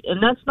State,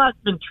 and that's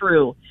not been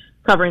true.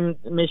 Covering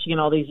Michigan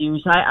all these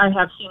years, I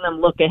have seen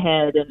them look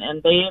ahead,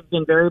 and they have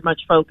been very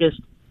much focused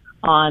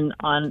on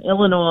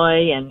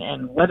Illinois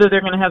and whether they're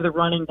going to have the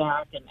running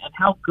back and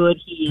how good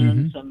he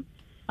is and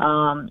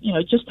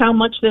just how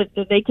much that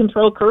they can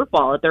throw a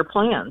curveball at their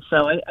plans.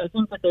 So I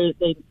think that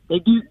they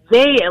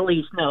at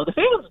least know. The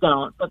fans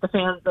don't, but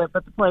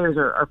the players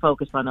are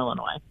focused on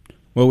Illinois.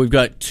 Well, we've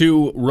got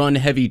 2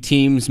 run-heavy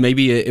teams.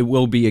 Maybe it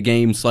will be a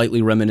game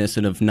slightly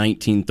reminiscent of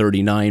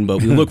 1939,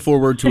 but we look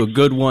forward to a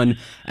good one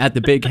at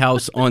the Big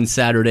House on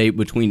Saturday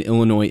between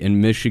Illinois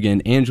and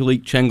Michigan.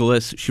 Angelique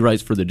Chengelis, she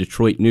writes for the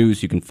Detroit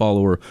News. You can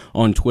follow her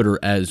on Twitter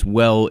as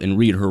well and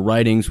read her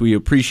writings. We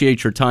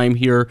appreciate your time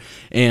here,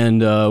 and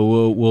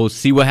we'll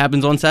see what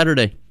happens on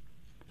Saturday.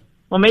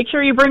 Well, make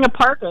sure you bring a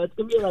parka. It's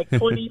going to be like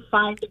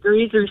 25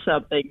 degrees or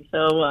something,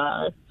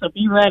 so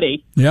be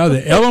ready. Yeah,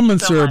 the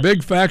elements are a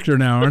big factor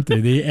now, aren't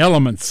they? The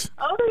elements.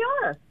 Oh, they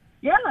are.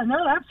 Yeah,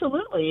 no,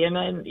 absolutely. And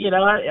I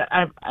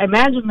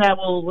imagine that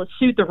will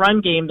suit the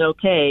run game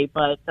okay,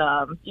 but,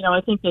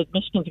 I think that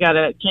Michigan's got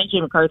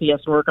J.J. McCarthy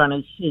has to work on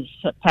his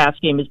pass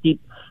game, his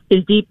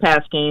deep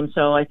pass game,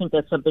 so I think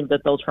that's something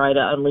that they'll try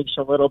to unleash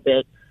a little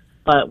bit.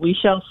 But we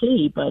shall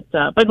see. But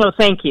no,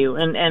 thank you,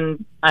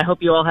 and I hope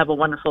you all have a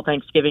wonderful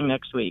Thanksgiving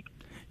next week.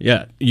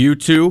 Yeah, you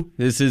too.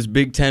 This is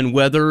Big Ten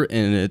weather,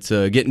 and it's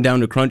getting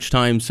down to crunch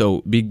time.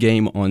 So big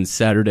game on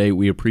Saturday.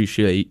 We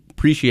appreciate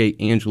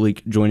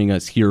Angelique joining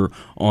us here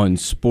on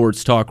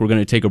Sports Talk. We're going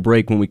to take a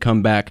break. When we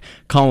come back,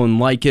 Colin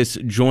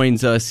Likas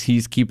joins us.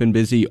 He's keeping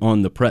busy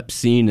on the prep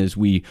scene as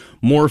we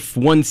morph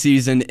one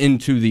season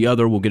into the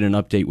other. We'll get an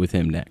update with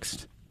him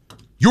next.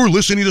 You're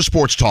listening to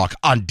Sports Talk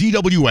on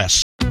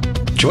DWS.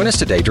 Join us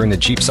today during the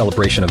Jeep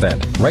Celebration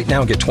event. Right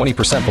now, get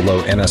 20%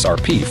 below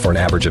MSRP for an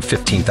average of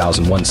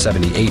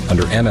 $15,178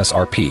 under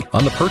MSRP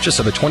on the purchase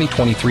of a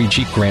 2023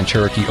 Jeep Grand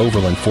Cherokee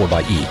Overland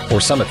 4xE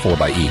or Summit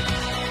 4xE.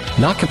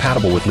 Not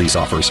compatible with lease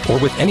offers or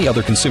with any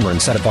other consumer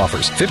incentive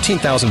offers.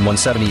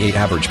 $15,178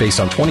 average based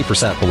on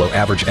 20% below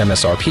average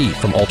MSRP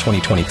from all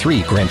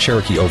 2023 Grand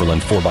Cherokee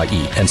Overland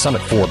 4xE and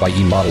Summit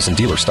 4xE models in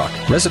dealer stock.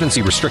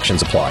 Residency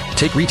restrictions apply.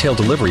 Take retail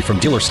delivery from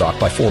dealer stock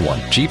by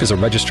 4/1. Jeep is a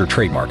registered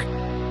trademark.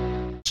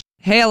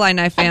 Hey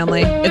Illini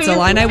family, it's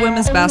Illini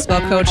women's basketball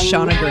coach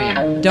Shauna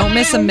Green. Don't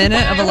miss a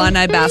minute of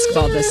Illini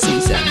basketball this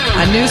season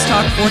on News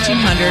Talk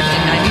 1400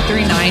 and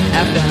 93.9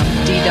 FM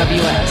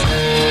DWS.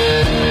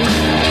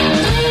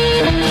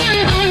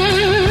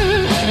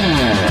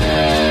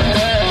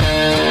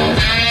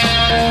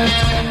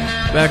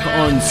 Back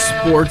on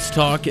Sports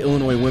Talk,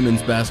 Illinois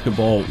women's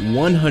basketball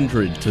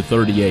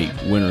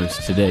 100-38 winners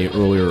today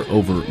earlier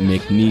over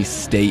McNeese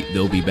State.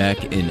 They'll be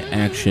back in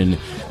action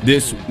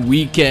this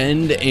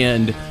weekend,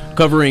 and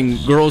covering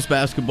girls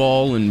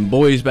basketball and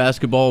boys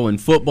basketball and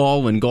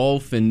football and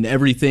golf and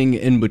everything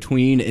in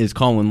between is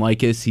Colin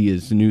Likas. He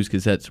is the News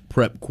Gazette's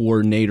prep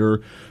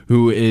coordinator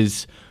who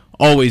is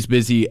always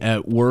busy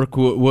at work.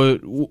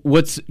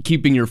 What's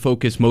keeping your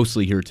focus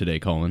mostly here today,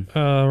 Colin?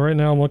 Right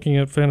now I'm looking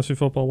at fantasy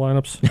football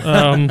lineups.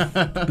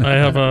 I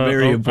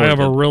have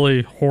a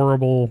really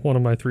horrible, one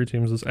of my 3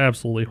 teams is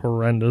absolutely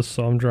horrendous,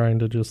 so I'm trying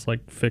to just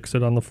fix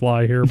it on the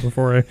fly here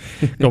before I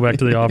go back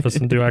to the office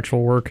and do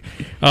actual work.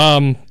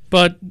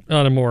 But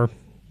on a more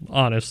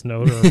honest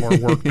note, or a more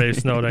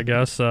work-based note, I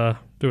guess,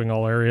 doing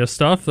all area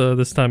stuff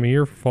this time of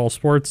year for fall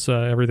sports.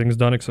 Everything's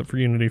done except for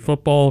Unity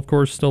football, of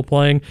course, still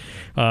playing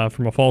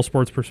from a fall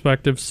sports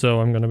perspective. So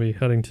I'm going to be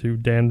heading to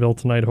Danville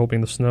tonight, hoping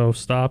the snow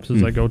stops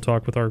as I go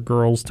talk with our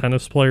girls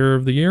tennis player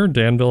of the year.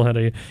 Danville had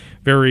a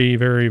very,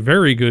 very,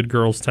 very good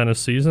girls tennis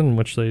season in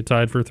which they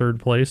tied for 3rd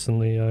place in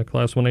the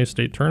Class 1A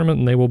state tournament,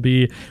 and they will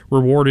be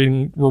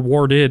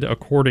rewarded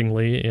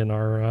accordingly in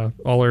our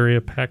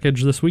all-area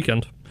package this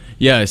weekend.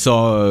 Yeah, I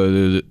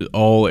saw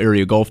all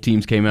area golf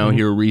teams came out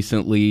here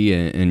recently,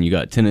 and you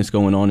got tennis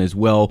going on as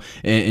well.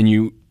 And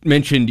you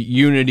mentioned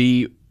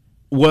Unity.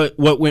 What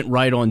went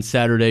right on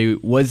Saturday?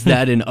 Was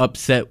that an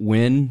upset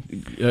win?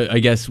 I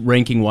guess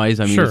ranking-wise,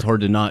 Sure. It's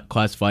hard to not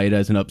classify it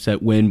as an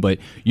upset win, but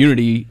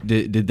Unity,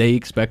 did they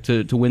expect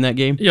to win that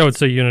game? Yeah, I would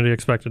say Unity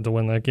expected to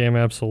win that game,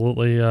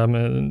 absolutely.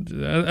 And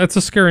that's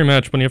a scary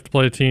match when you have to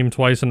play a team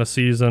twice in a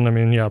season.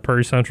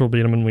 Prairie Central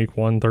beat them in Week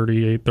 1,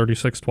 38,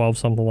 36-12,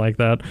 something like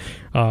that.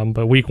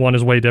 But Week 1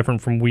 is way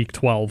different from Week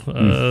 12.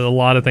 A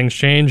lot of things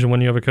change, and when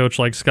you have a coach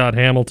like Scott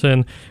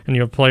Hamilton and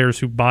you have players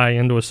who buy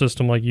into a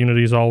system like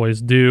Unity's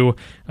always do,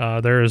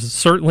 there is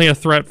certainly a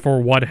threat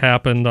for what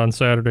happened on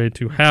Saturday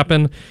to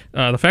happen.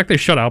 The fact they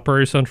shut out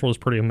Prairie Central is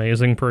pretty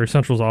amazing. Prairie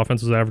Central's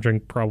offense is averaging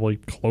probably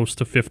close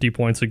to 50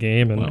 points a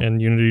game,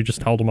 and Unity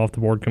just held them off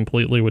the board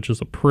completely, which is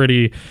a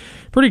pretty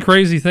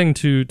crazy thing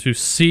to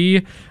see.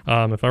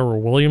 If I were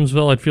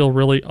Williamsville, I'd feel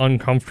really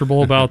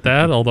uncomfortable about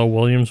that, although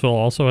Williamsville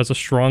also has a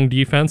strong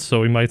defense,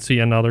 so we might see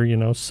another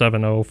 7-0,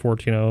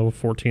 14-0,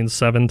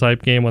 14-7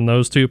 type game when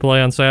those two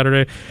play on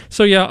Saturday.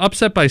 So yeah,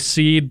 upset by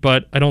seed,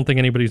 but I don't think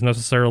anybody's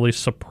necessarily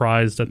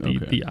surprised at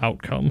the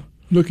outcome.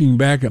 Looking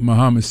back at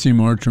Muhammad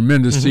Seymour,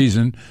 tremendous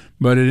season,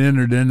 but it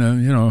ended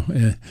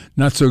in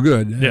not so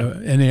good. Yeah.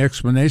 Any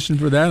explanation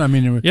for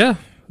that? Yeah.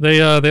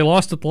 They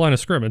lost at the line of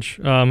scrimmage,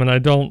 and I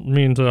don't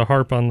mean to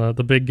harp on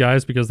the big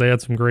guys because they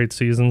had some great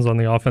seasons on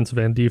the offensive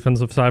and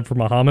defensive side for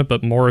Muhammad,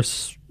 but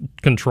Morris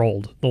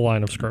controlled the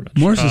line of scrimmage.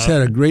 Morris has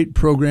had a great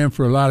program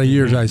for a lot of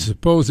years. I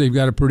suppose they've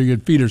got a pretty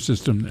good feeder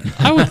system there.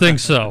 I would think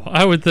so.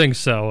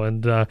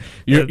 And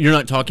you're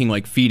not talking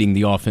like feeding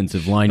the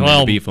offensive line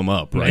to beef them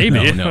up, right?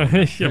 Maybe No.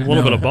 a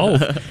little bit of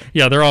both.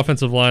 Yeah, their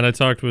offensive line. I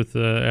talked with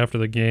after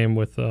the game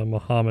with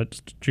Muhammad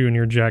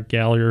Jr. Jack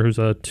Gallier, who's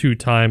a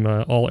 2-time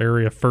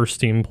all-area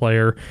first-team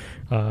player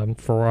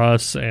for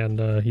us,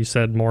 and he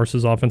said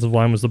Morris's offensive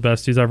line was the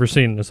best he's ever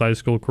seen in his high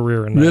school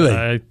career. And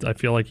really? I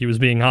feel like he was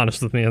being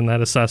honest with me in that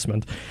assessment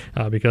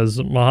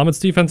because Muhammad's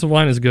defensive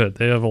line is good.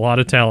 They have a lot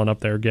of talent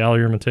up there.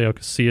 Gallier, Mateo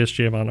Casillas,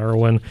 Javon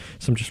Irwin,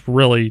 some just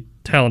really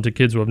talented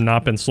kids who have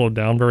not been slowed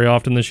down very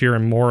often this year,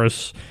 and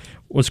Morris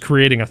was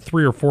creating a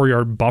 3 or 4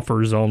 yard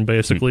buffer zone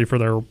basically for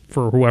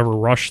whoever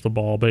rushed the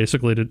ball,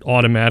 basically to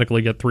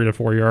automatically get 3 to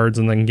 4 yards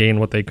and then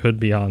gain what they could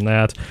beyond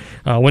that.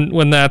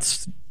 When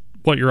that's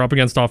what you're up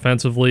against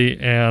offensively,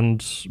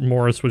 and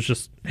Morris was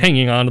just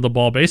hanging on to the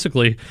ball.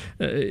 Basically,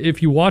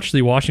 if you watch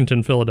the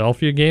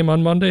Washington-Philadelphia game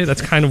on Monday,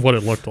 that's kind of what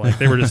it looked like.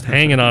 They were just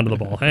hanging on to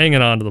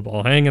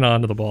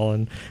the ball,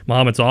 and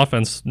Muhammad's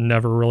offense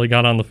never really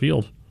got on the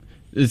field.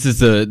 This is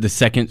the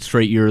second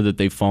straight year that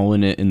they've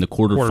fallen in the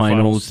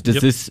quarterfinals.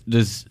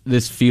 Does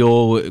this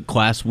feel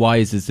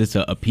class-wise? Is this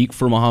a peak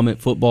for Muhammad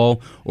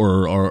football,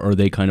 or are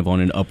they kind of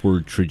on an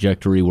upward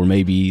trajectory where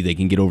maybe they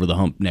can get over the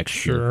hump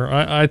next year? Sure,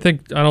 I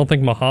don't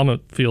think Muhammad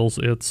feels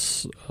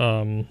it's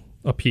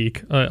a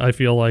peak. I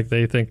feel like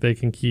they think they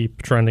can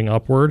keep trending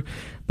upward.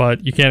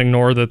 But you can't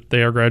ignore that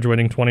they are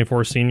graduating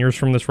 24 seniors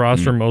from this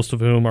roster, most of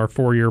whom are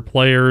 4-year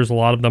players, a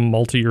lot of them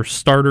multi-year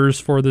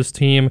starters for this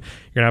team. You're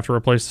going to have to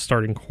replace the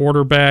starting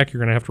quarterback. You're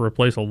going to have to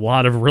replace a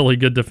lot of really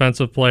good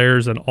defensive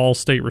players, an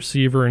all-state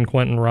receiver in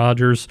Quentin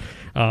Rogers.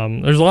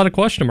 There's a lot of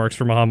question marks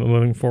for Muhammad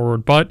moving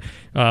forward. But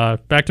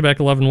back-to-back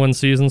 11-win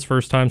seasons,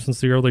 first time since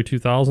the early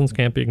 2000s,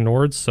 can't be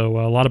ignored. So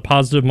a lot of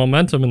positive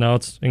momentum, and now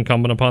it's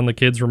incumbent upon the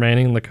kids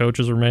remaining and the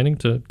coaches remaining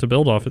to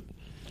build off it.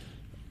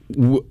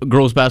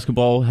 Girls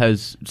basketball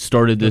has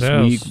started this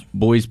week.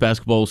 Boys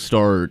basketball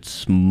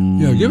starts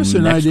give us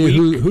an next idea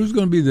week. who's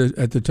going to be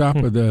at the top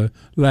of the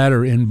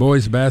ladder in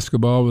boys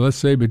basketball, let's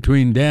say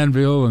between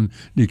Danville and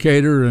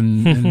Decatur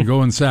and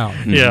going south.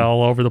 Yeah,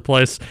 all over the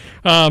place.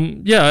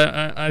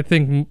 I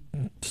think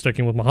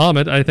sticking with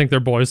Muhammad, I think their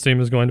boys team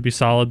is going to be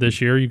solid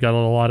this year. You've got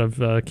a lot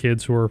of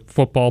kids who are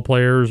football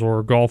players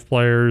or golf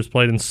players,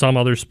 played in some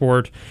other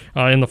sport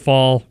in the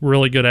fall,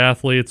 really good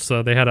athletes.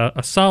 They had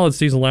a solid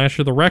season last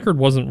year. The record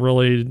wasn't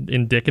really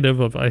indicative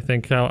of, I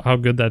think, how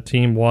good that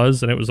team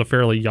was, and it was a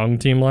fairly young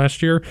team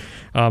last year.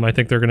 I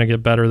think they're going to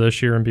get better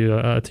this year and be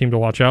a team to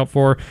watch out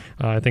for.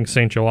 I think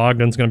St. Joe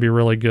Ogden's going to be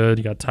really good.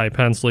 You got Ty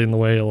Pence leading the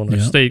way, Illinois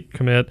State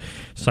commit,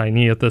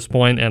 signee at this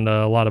point, and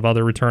a lot of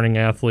other returning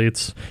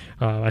athletes.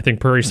 I think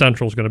Prairie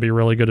Central is going to be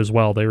really good as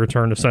well. They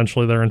returned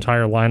essentially their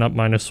entire lineup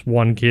minus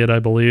one kid, I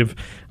believe,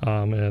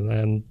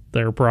 and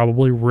they're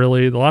probably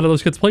really, a lot of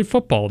those kids play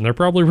football, and they're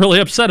probably really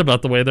upset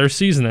about the way their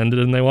season ended,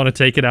 and they want to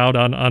take it out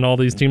on all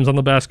these teams on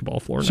the basketball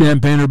floor now.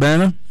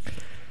 Champaign-Urbana?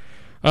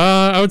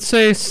 I would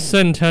say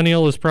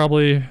Centennial is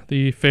probably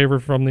the favorite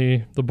from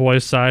the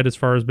boys' side as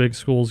far as big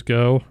schools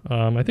go.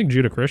 I think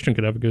Judah Christian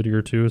could have a good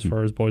year, too, as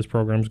far as boys'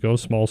 programs go,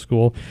 small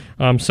school.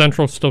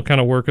 Central's still kind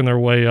of working their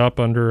way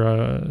up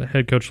under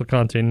head coach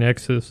LeConte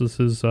Nix. This is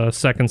his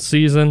second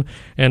season,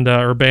 and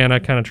Urbana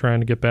kind of trying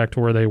to get back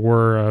to where they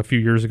were a few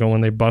years ago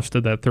when they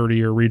busted that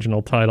 30-year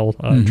regional title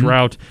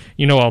drought.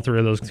 You know, all three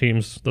of those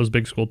teams, those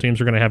big school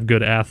teams, are going to have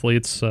good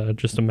athletes,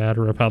 just a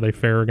matter of how they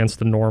fare against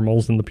the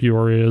Normals and the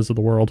Peorias of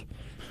the world.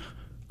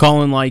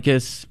 Colin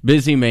Likas,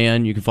 busy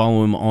man. You can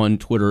follow him on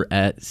Twitter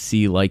at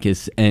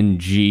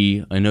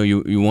CLikasNG. I know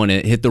you want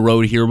to hit the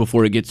road here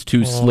before it gets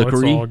too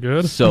slickery. It's all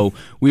good. So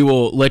we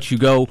will let you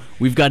go.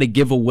 We've got to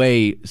give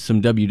away some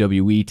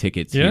WWE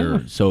tickets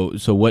here. So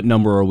what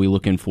number are we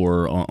looking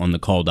for on the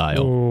call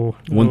dial?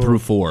 1 through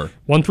 4.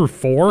 1 through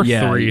 4?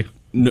 Yeah. 3.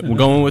 We're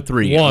going with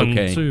 3. 1,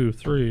 okay. 2,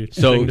 3.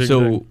 So ding,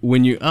 ding.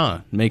 When you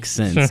makes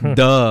sense.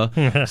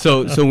 Duh.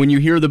 So when you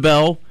hear the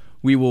bell,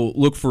 we will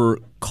look for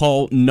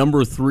call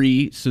number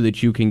 3 so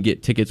that you can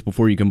get tickets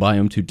before you can buy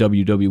them to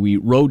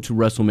WWE Road to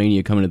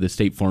WrestleMania coming to the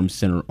State Farm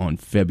Center on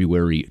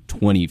February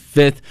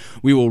 25th.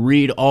 We will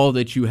read all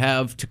that you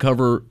have to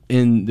cover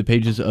in the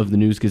pages of the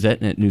News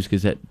Gazette at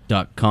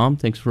newsgazette.com.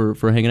 Thanks for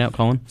hanging out,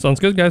 Colin. Sounds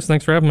good, guys.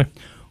 Thanks for having me.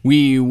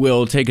 We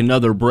will take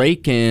another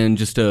break in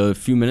just a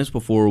few minutes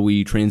before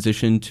we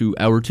transition to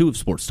Hour 2 of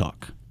Sports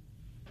Talk.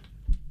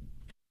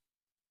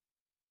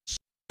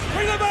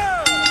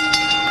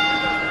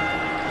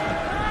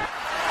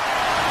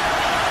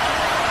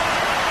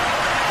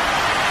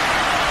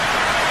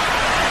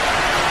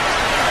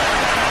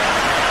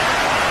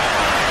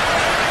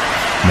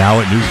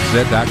 Now at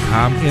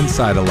newsgazette.com,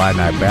 Inside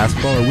Illini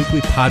Basketball, our weekly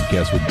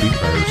podcast with beat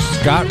writer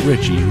Scott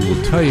Ritchie, who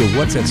will tell you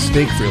what's at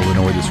stake for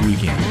Illinois this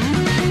weekend.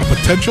 A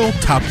potential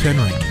top 10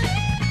 ranking.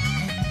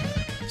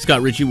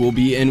 Scott Ritchie will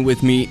be in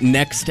with me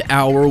next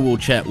hour. We'll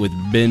chat with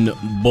Ben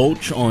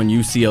Bolch on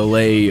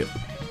UCLA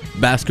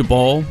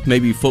basketball,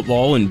 maybe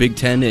football, and Big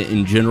Ten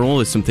in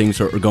general, as some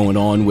things are going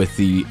on with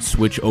the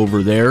switch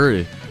over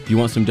there. If you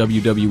want some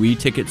WWE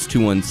tickets,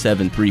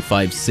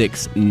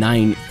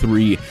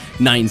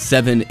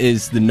 217-356-9397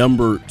 is the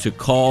number to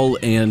call.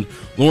 And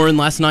Lauren,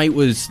 last night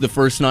was the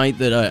first night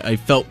that I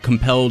felt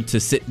compelled to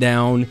sit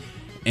down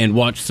and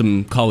watch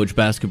some college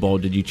basketball.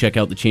 Did you check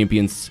out the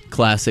Champions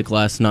Classic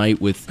last night?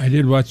 I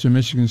did watch the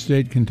Michigan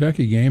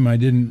State-Kentucky game. I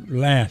didn't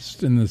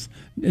last in the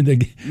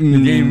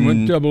game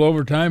went double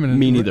overtime, and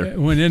me neither. It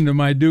went into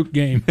my Duke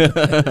game.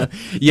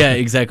 Yeah,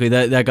 exactly.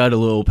 That got a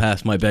little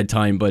past my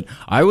bedtime, but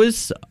I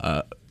was.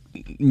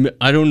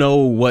 I don't know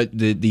what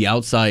the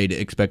outside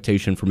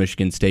expectation for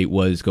Michigan State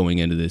was going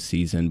into this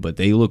season, but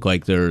they look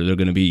like they're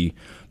going to be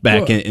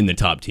back in the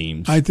top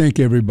teams. I think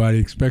everybody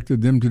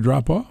expected them to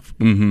drop off.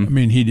 Mm-hmm. I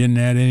mean, he didn't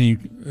add any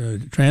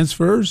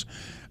transfers.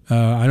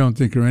 I don't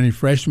think there are any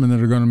freshmen that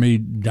are going to be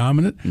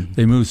dominant. Mm-hmm.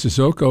 They moved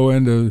Sissoko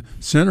into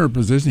center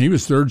position. He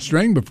was third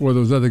string before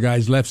those other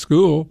guys left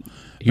school.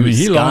 He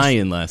was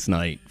skying last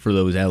night for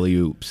those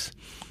alley-oops.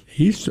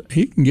 He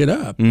can get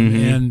up,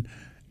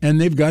 and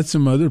they've got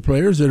some other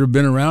players that have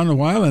been around a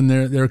while, and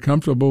they're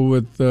comfortable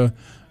with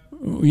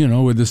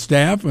with the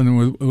staff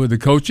and with the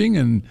coaching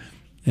and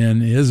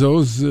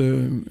Izzo's.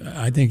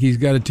 I think he's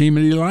got a team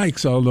that he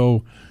likes.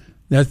 Although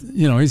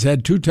he's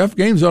had 2 tough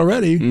games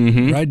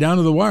already, right down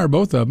to the wire,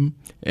 both of them.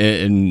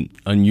 In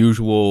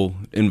unusual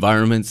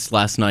environments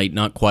last night,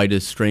 not quite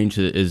as strange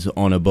as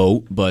on a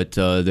boat, but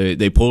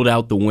they pulled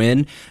out the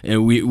win.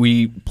 And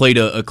we played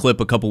a clip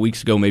a couple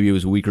weeks ago, maybe it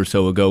was a week or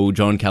so ago,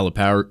 John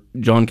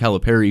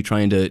Calipari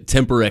trying to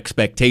temper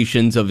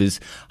expectations of his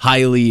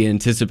highly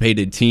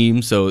anticipated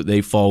team, so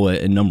they fall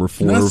at number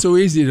 4. It's not so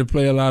easy to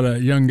play a lot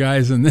of young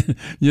guys, and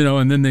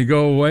then they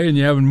go away, and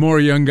you have more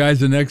young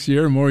guys the next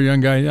year, more young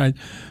guys.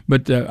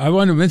 But I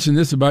want to mention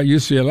this about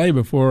UCLA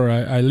before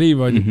I leave.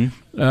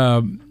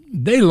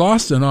 They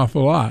lost an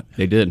awful lot.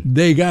 They did.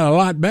 They got a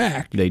lot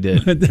back. They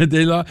did.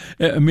 They lost.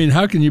 I mean,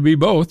 how can you be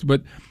both?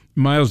 But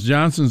Miles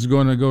Johnson's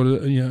going to go to.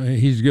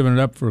 He's given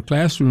it up for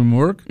classroom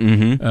work.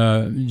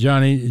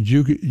 Johnny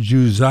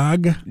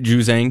Juzang.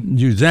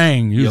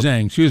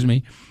 Excuse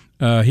me.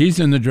 He's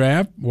in the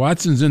draft.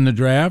 Watson's in the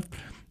draft.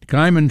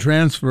 Kyman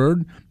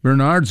transferred.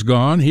 Bernard's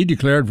gone. He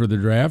declared for the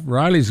draft.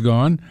 Riley's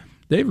gone.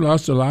 They've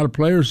lost a lot of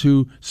players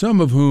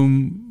some of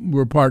whom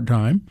were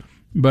part-time,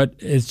 but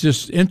it's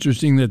just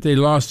interesting that they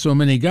lost so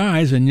many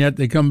guys, and yet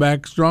they come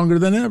back stronger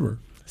than ever.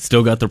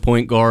 Still got their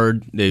point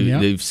guard.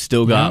 They've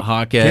still got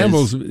Hawkes.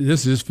 Campbell's,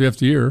 this is his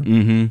 5th year.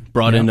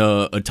 Brought in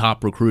a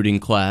top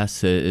recruiting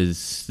class.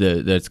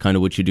 That's kind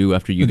of what you do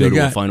after you go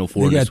to a Final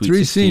Four. They got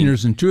 3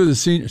 seniors, and 2 of the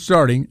seniors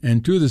starting,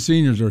 and 2 of the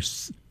seniors are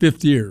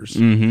 5th years.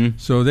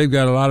 So they've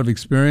got a lot of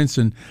experience.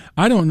 And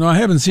I don't know. I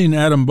haven't seen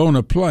Adam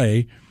Bona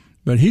play,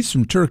 but he's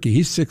from Turkey.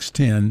 He's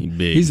 6'10".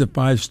 He's a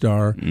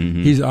 5-star.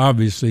 He's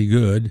obviously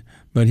good,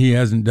 but he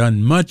hasn't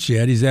done much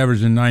yet. He's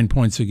averaging 9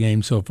 points a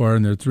game so far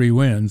in their 3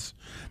 wins.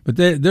 But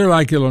they're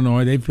like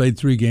Illinois. They've played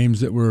 3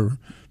 games that were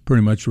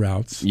pretty much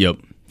routes. Yep.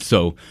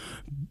 So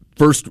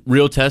first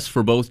real test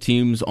for both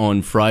teams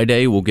on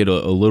Friday. We'll get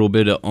a little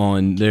bit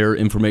on their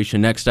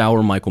information next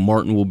hour. Michael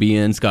Martin will be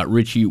in. Scott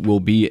Ritchie will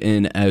be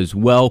in as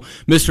well.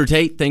 Mr.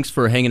 Tate, thanks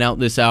for hanging out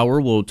this hour.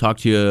 We'll talk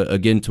to you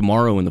again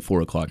tomorrow in the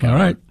 4 o'clock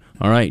hour.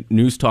 All right.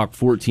 News Talk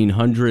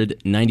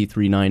 1400,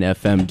 93.9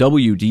 FM,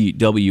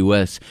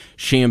 WDWS,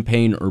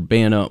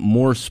 Champaign-Urbana.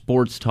 More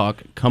sports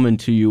talk coming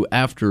to you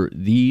after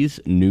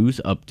these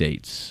news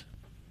updates.